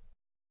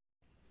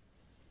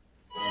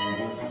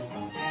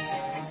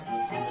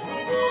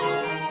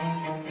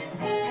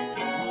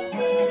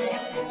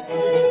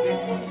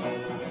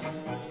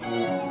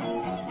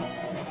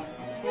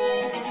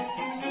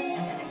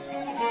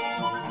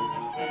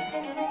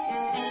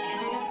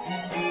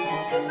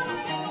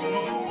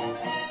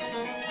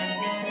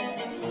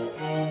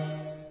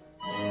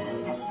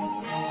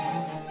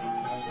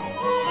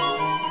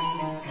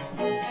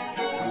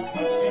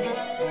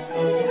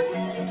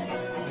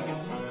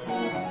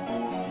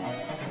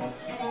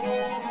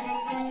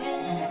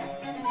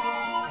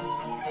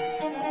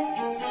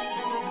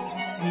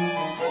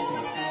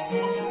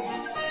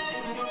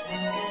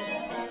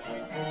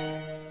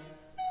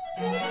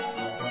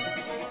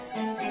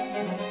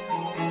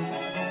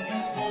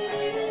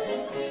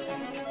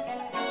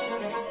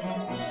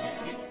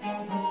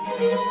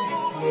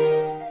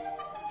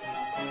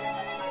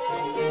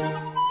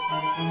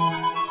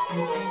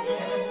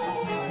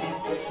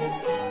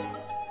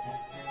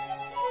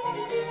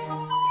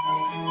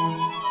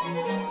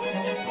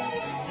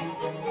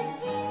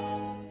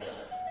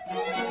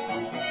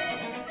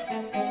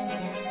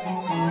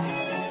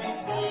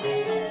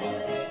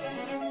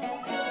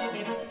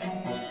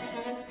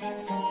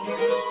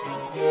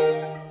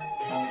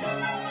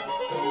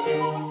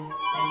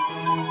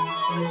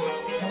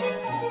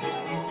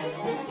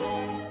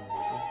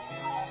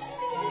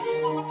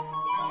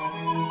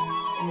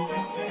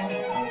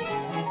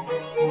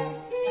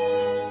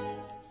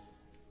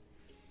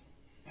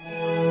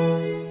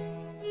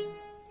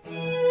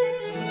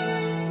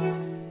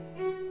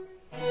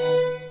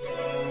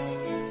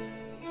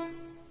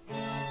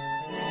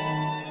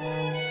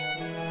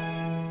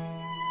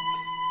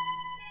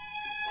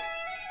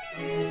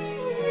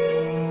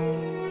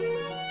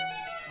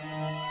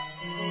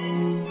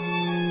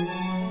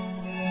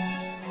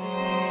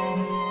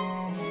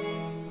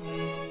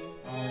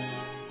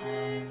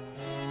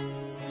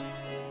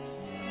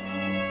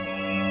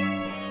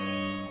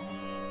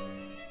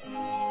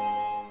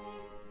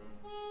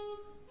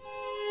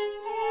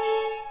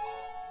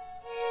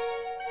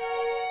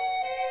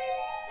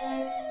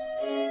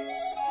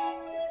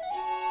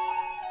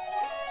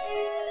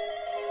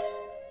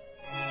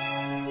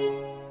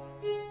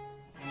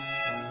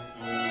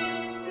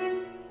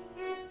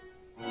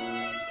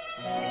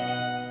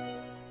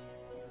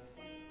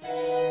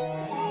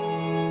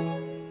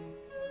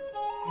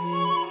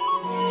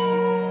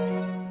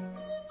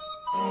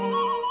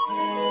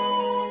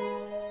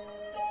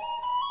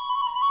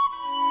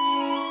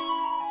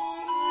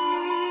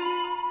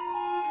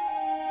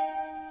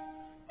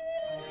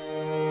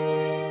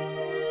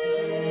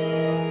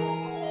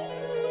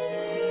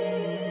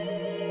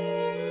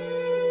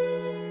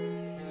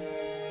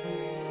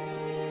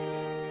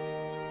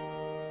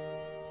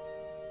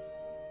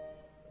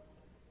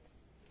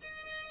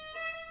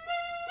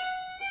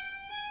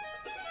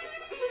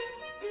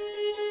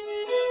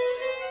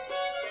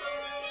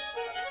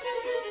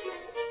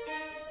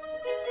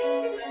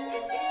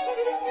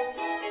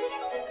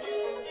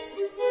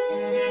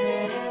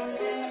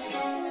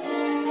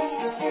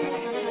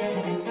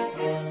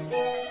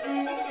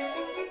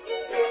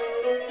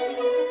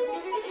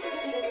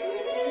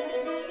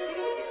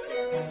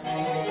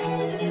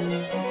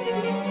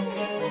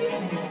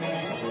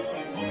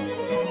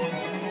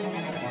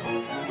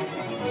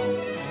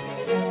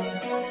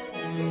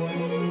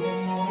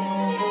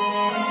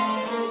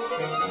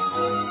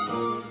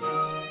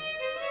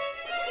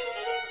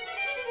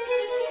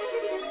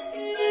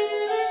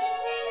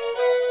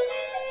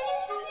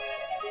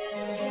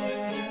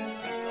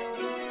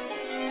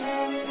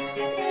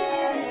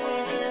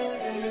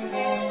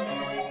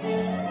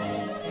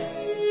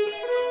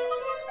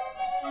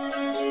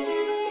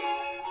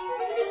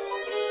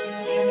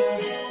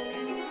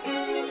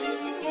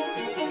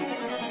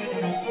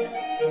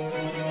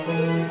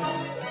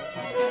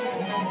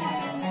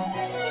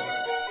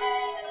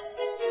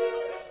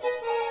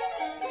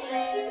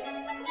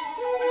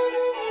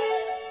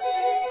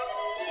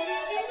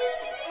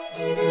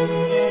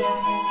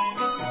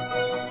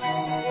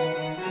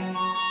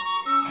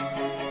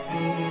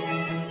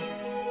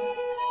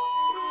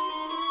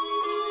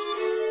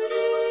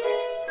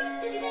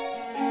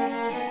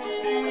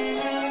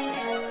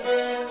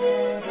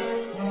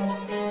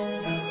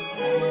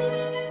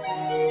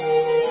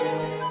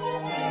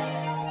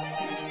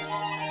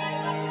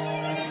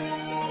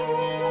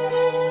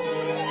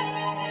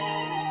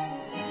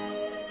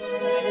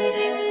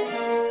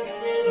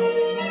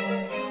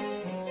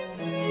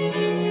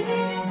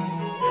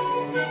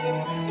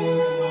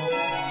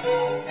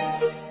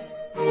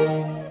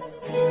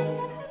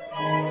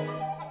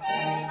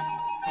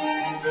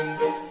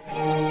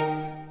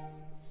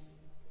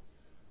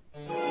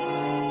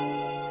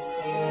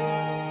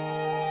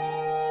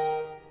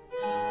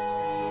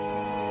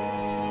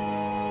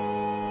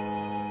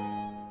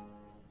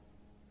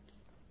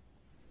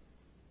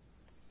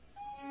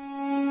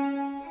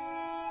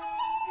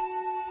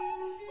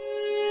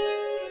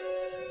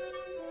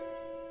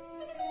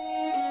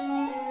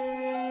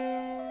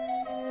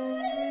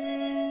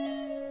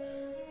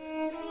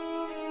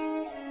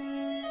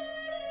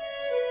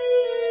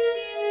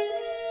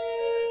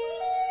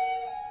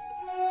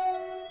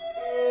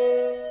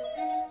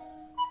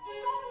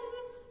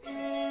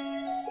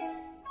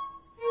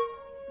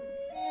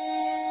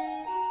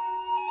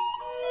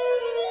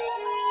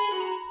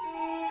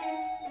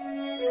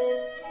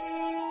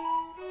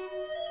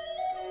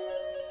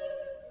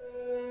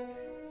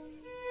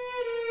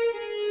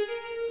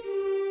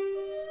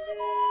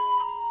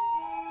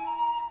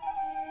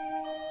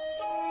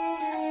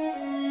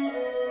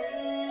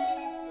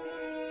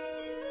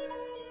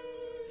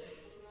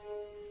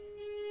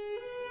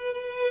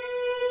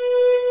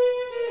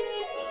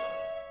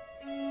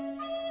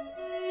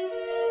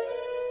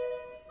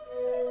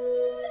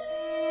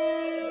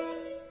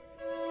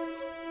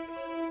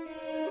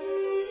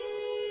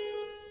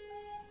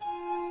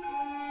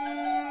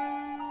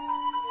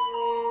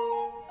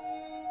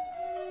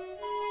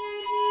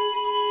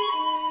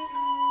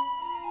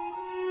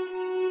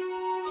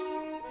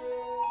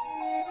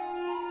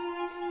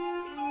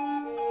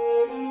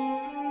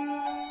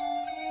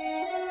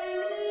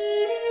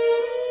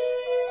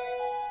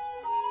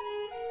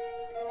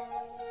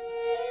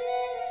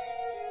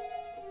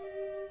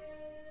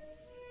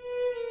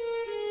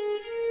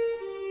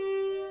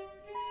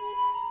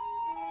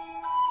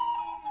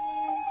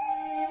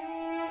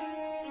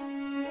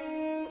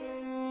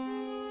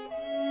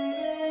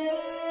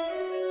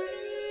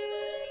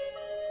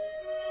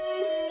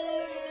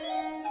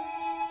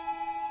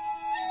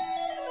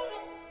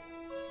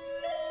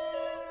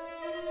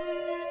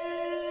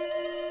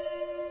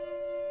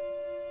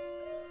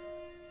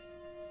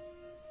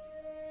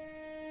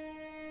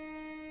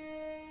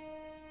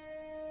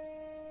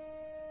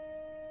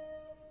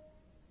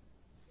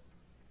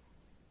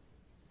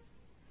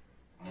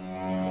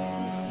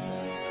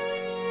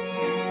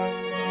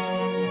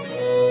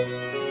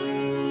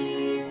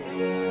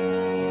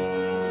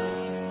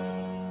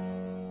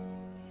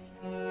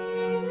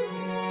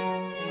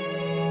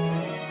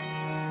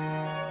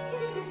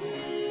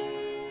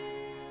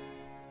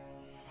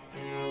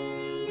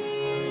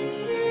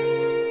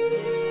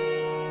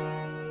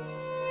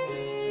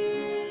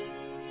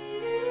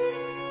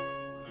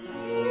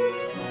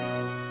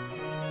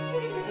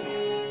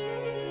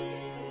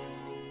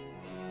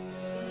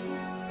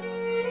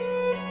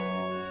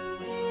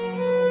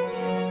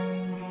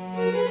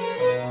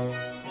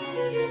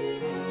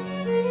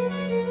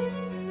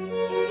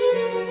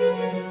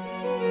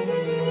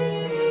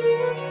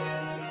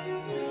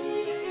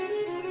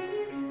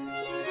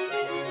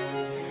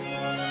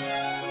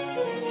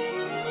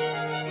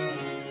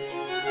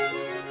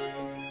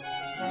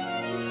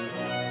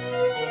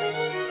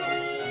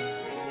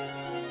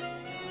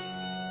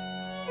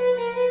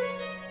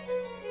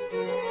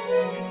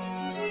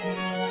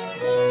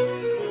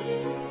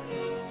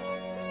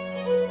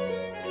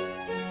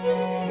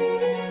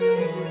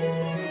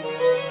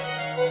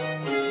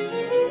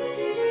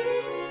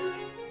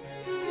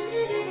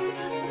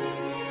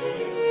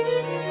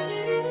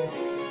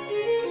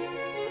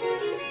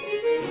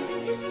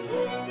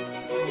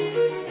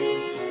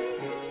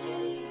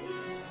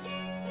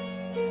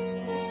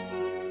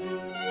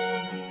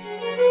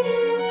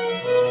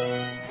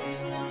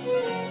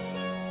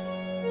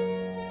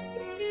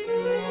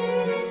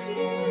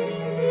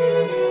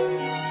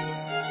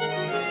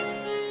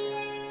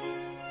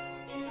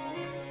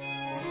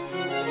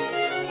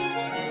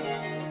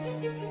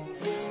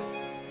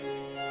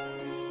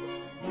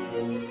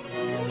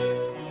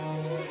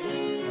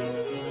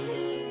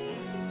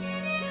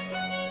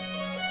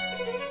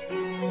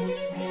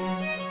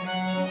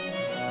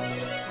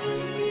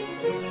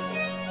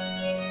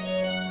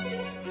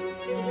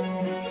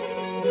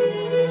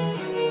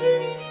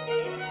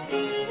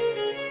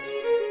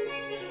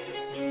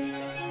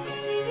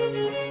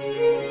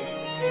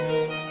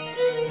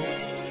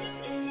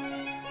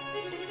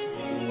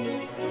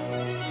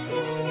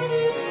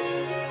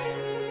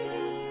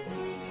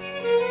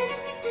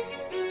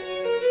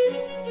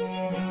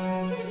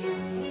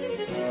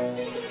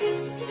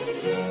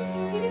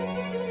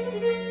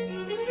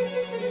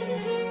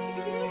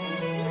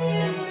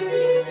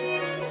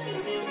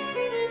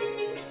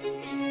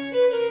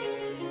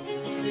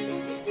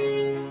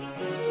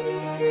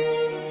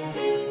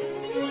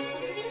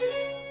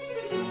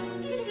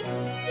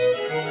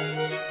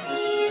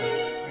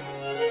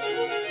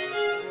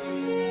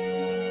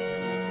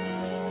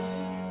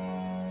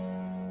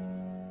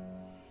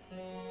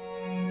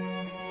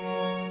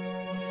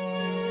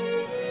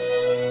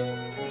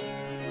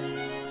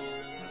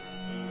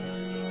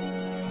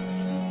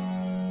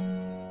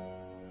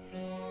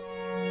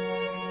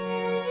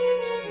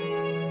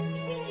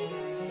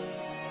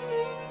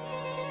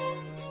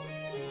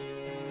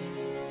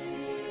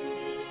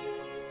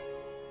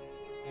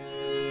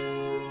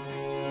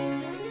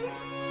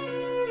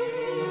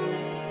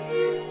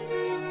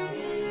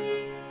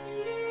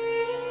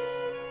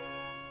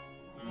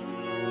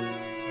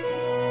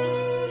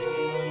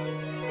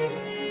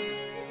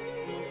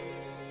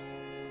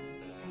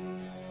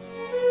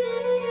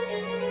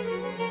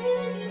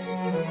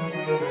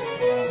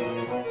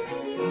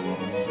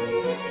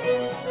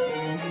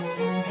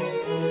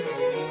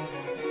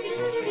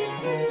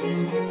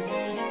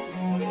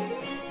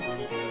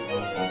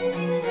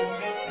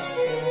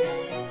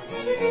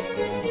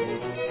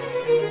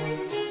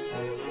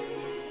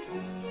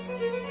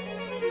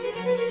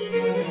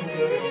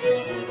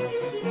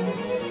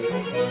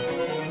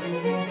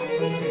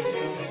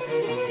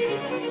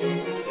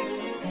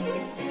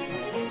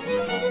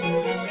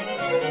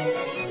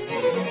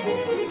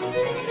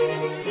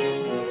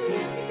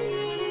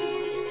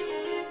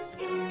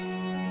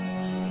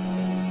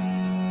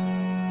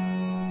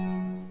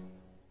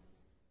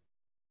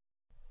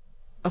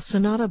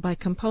 sonata by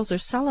composer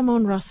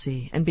Salomon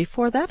Rossi, and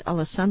before that,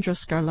 Alessandro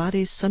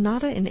Scarlatti's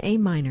Sonata in A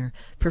minor,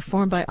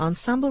 performed by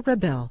Ensemble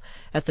Rebelle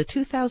at the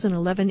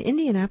 2011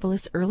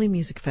 Indianapolis Early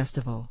Music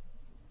Festival.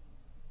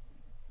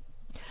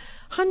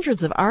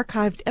 Hundreds of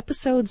archived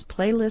episodes,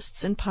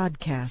 playlists, and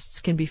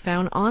podcasts can be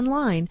found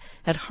online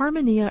at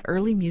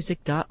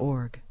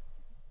harmoniaearlymusic.org.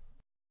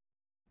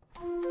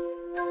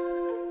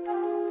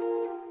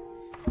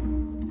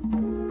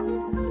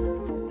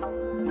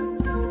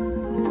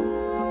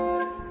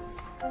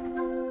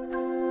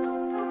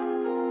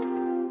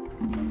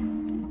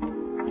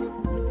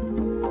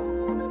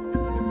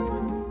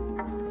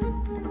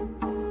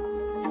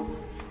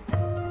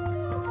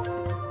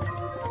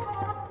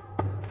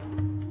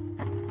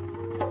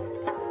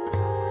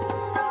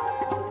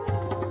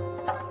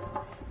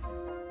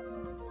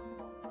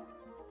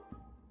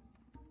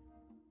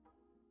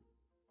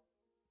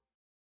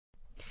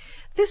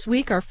 This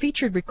week, our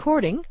featured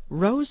recording,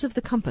 Rose of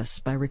the Compass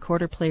by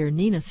recorder-player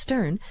Nina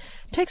Stern,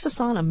 takes us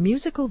on a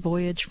musical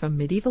voyage from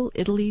medieval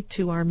Italy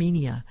to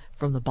Armenia,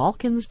 from the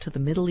Balkans to the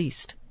Middle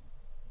East.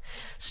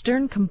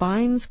 Stern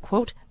combines,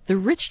 quote, the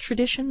rich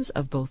traditions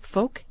of both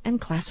folk and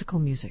classical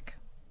music.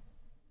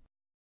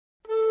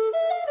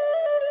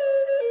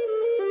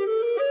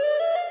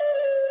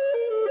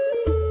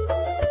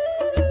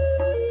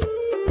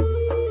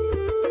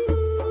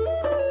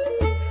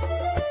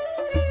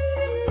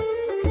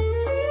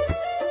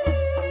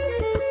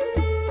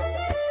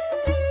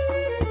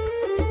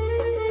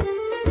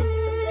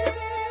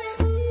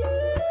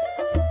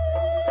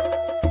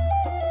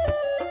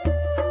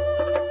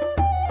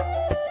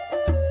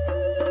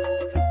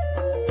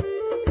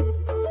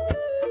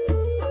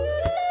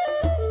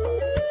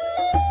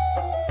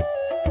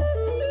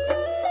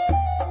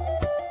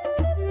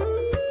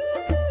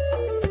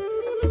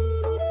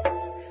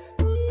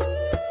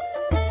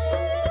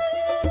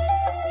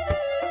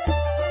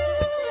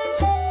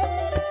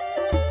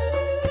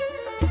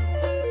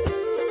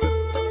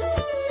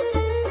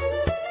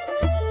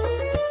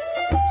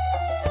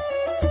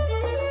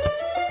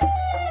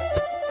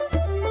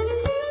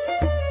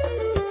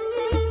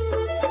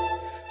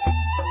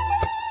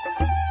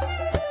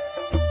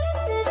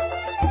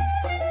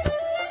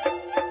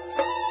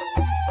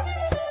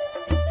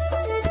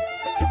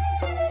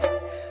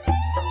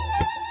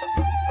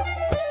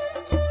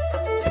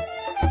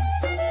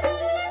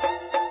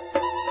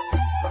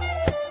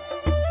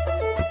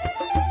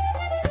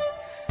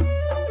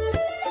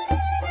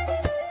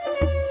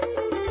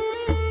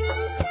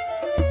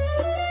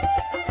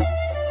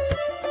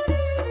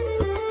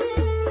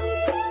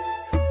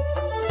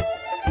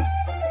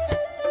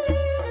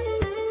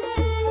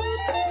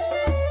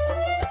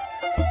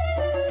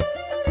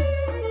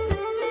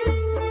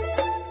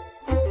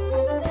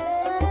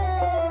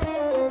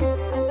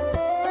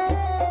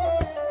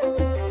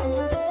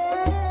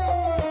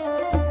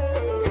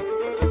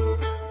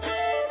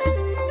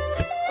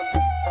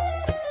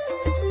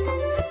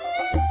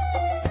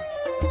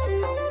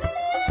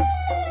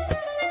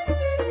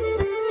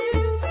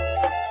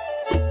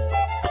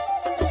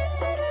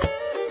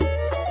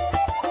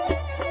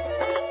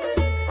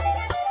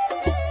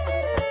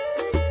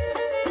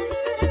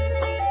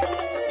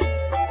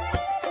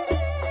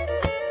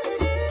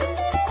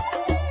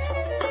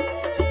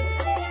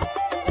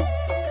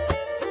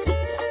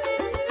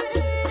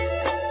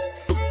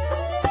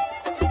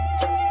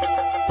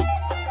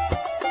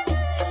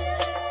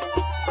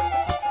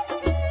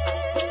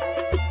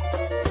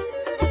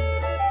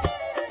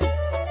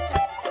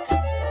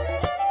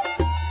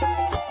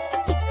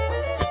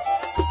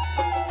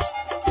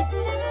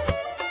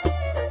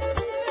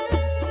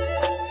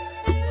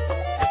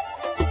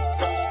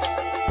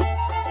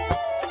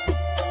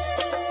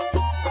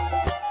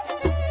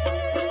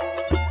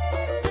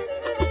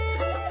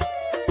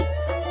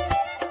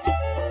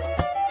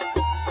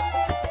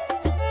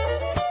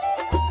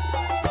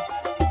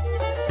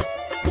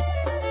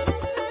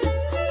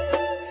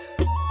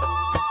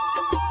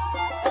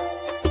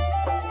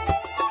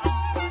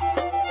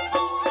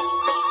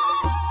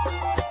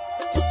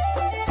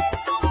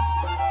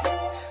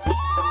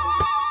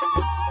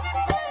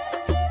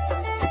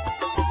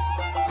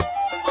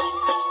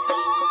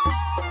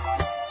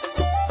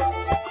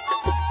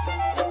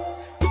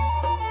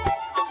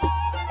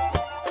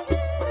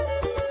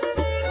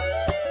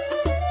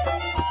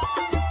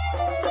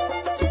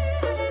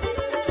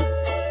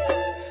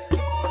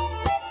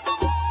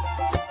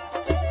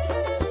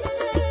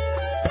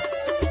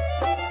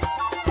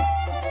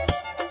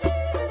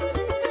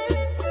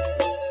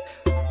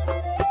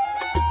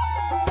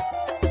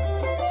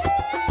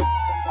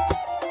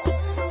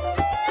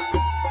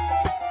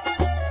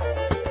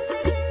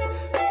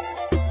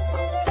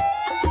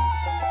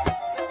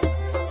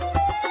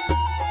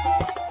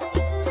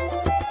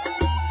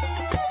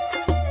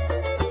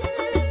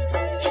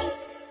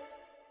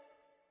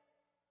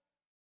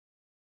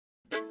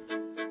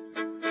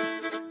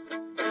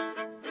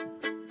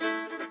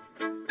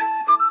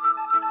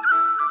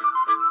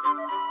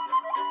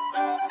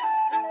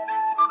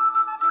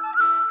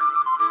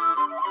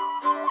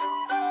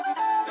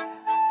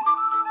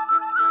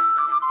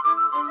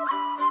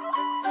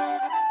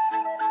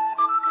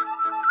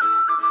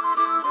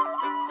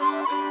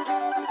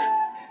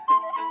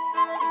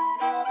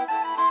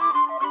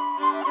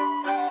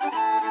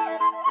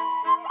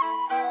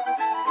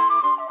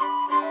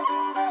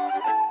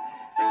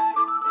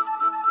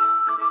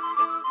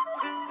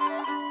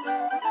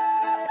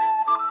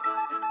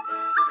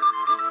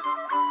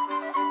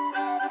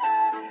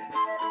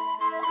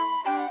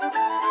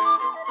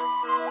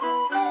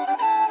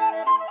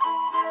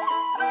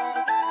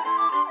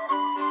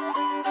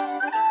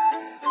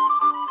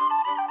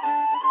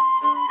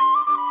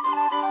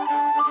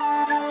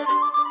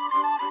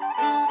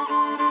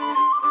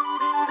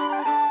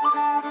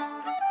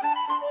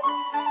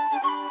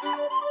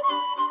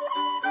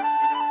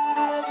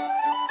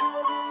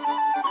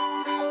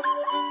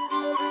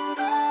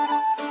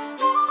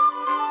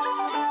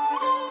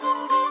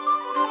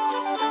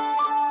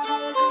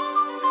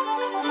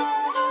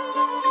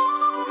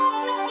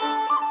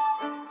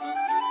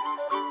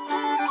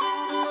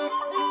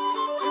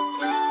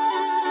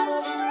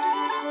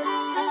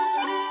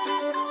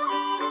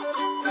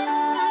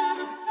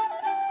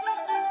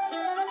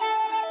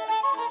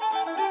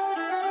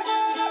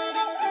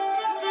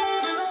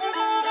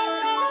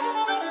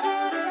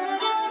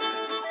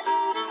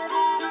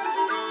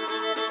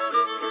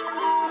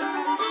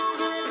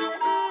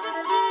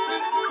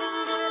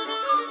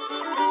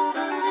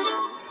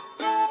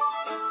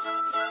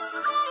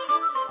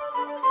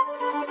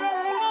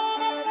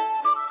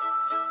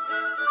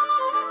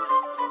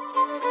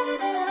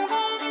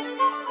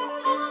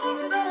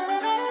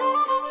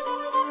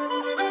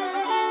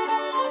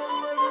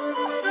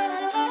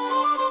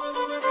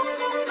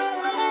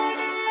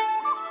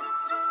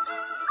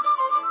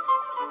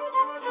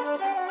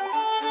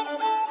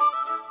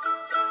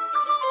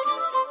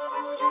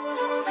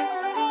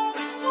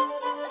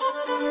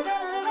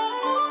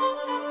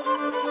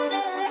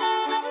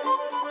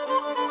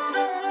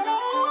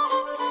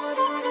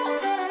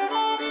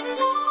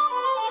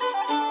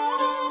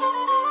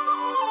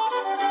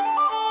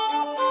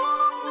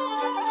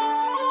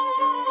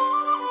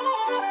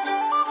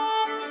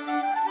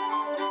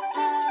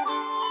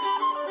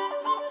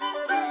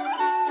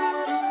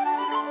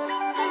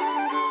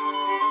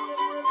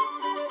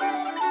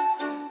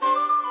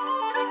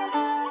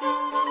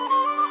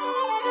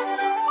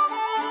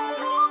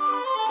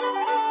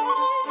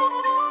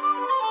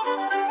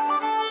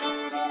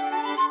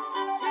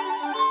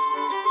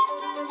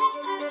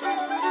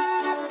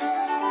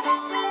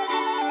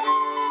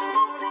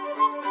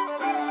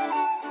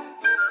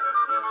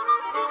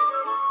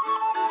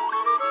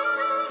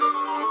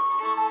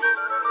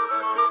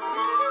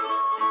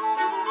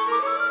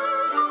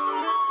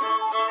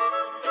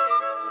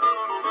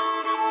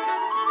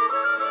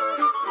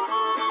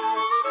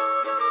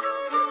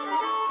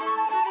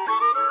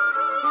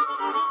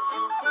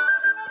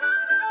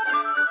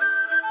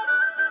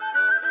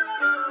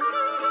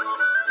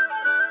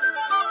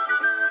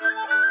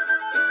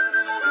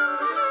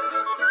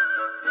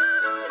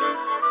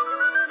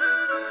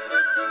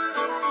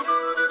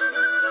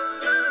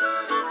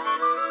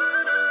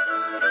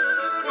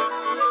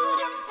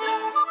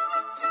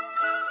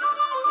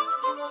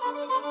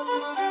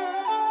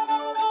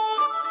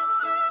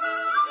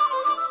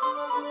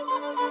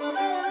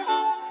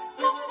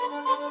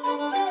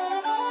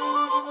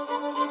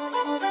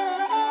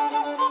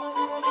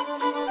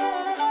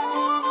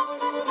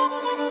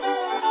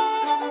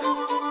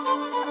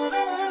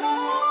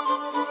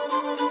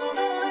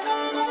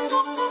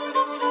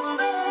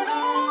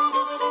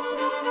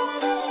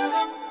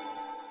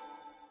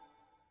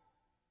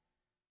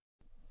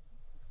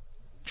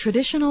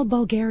 Traditional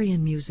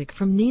Bulgarian music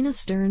from Nina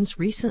Stern's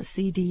recent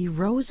CD,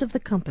 Rose of the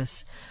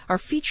Compass, our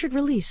featured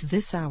release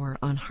this hour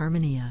on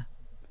Harmonia.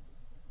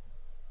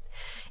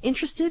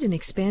 Interested in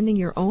expanding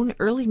your own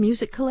early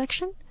music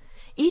collection?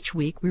 Each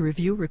week we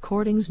review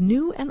recordings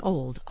new and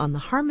old on the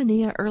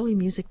Harmonia Early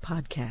Music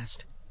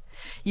Podcast.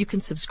 You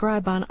can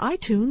subscribe on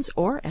iTunes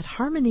or at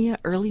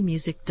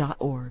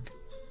harmoniaearlymusic.org.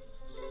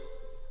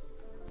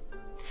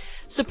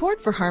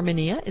 Support for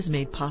Harmonia is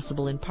made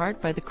possible in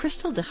part by the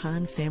Crystal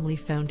DeHaan Family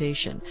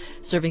Foundation,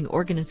 serving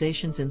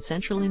organizations in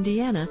central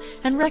Indiana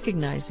and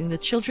recognizing the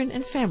children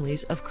and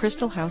families of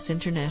Crystal House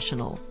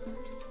International.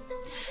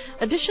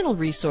 Additional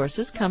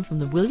resources come from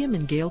the William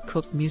and Gail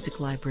Cook Music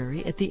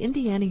Library at the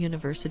Indiana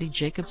University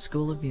Jacobs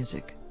School of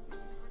Music.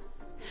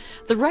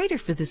 The writer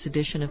for this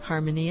edition of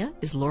Harmonia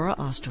is Laura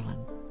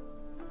Osterlin.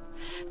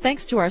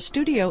 Thanks to our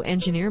studio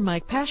engineer,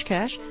 Mike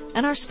Pashkash,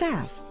 and our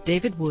staff,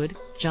 David Wood,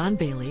 John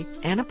Bailey,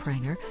 Anna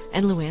Pranger,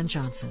 and Luann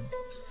Johnson.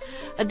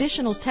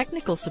 Additional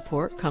technical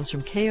support comes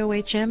from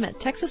KOHM at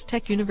Texas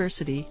Tech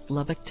University,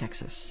 Lubbock,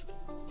 Texas.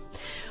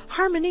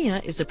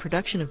 Harmonia is a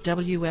production of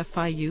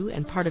WFIU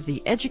and part of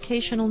the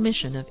educational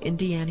mission of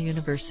Indiana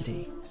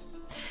University.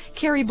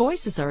 Carrie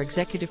Boyce is our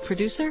executive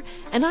producer,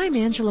 and I'm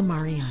Angela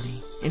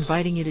Mariani,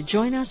 inviting you to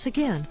join us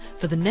again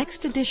for the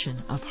next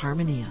edition of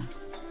Harmonia.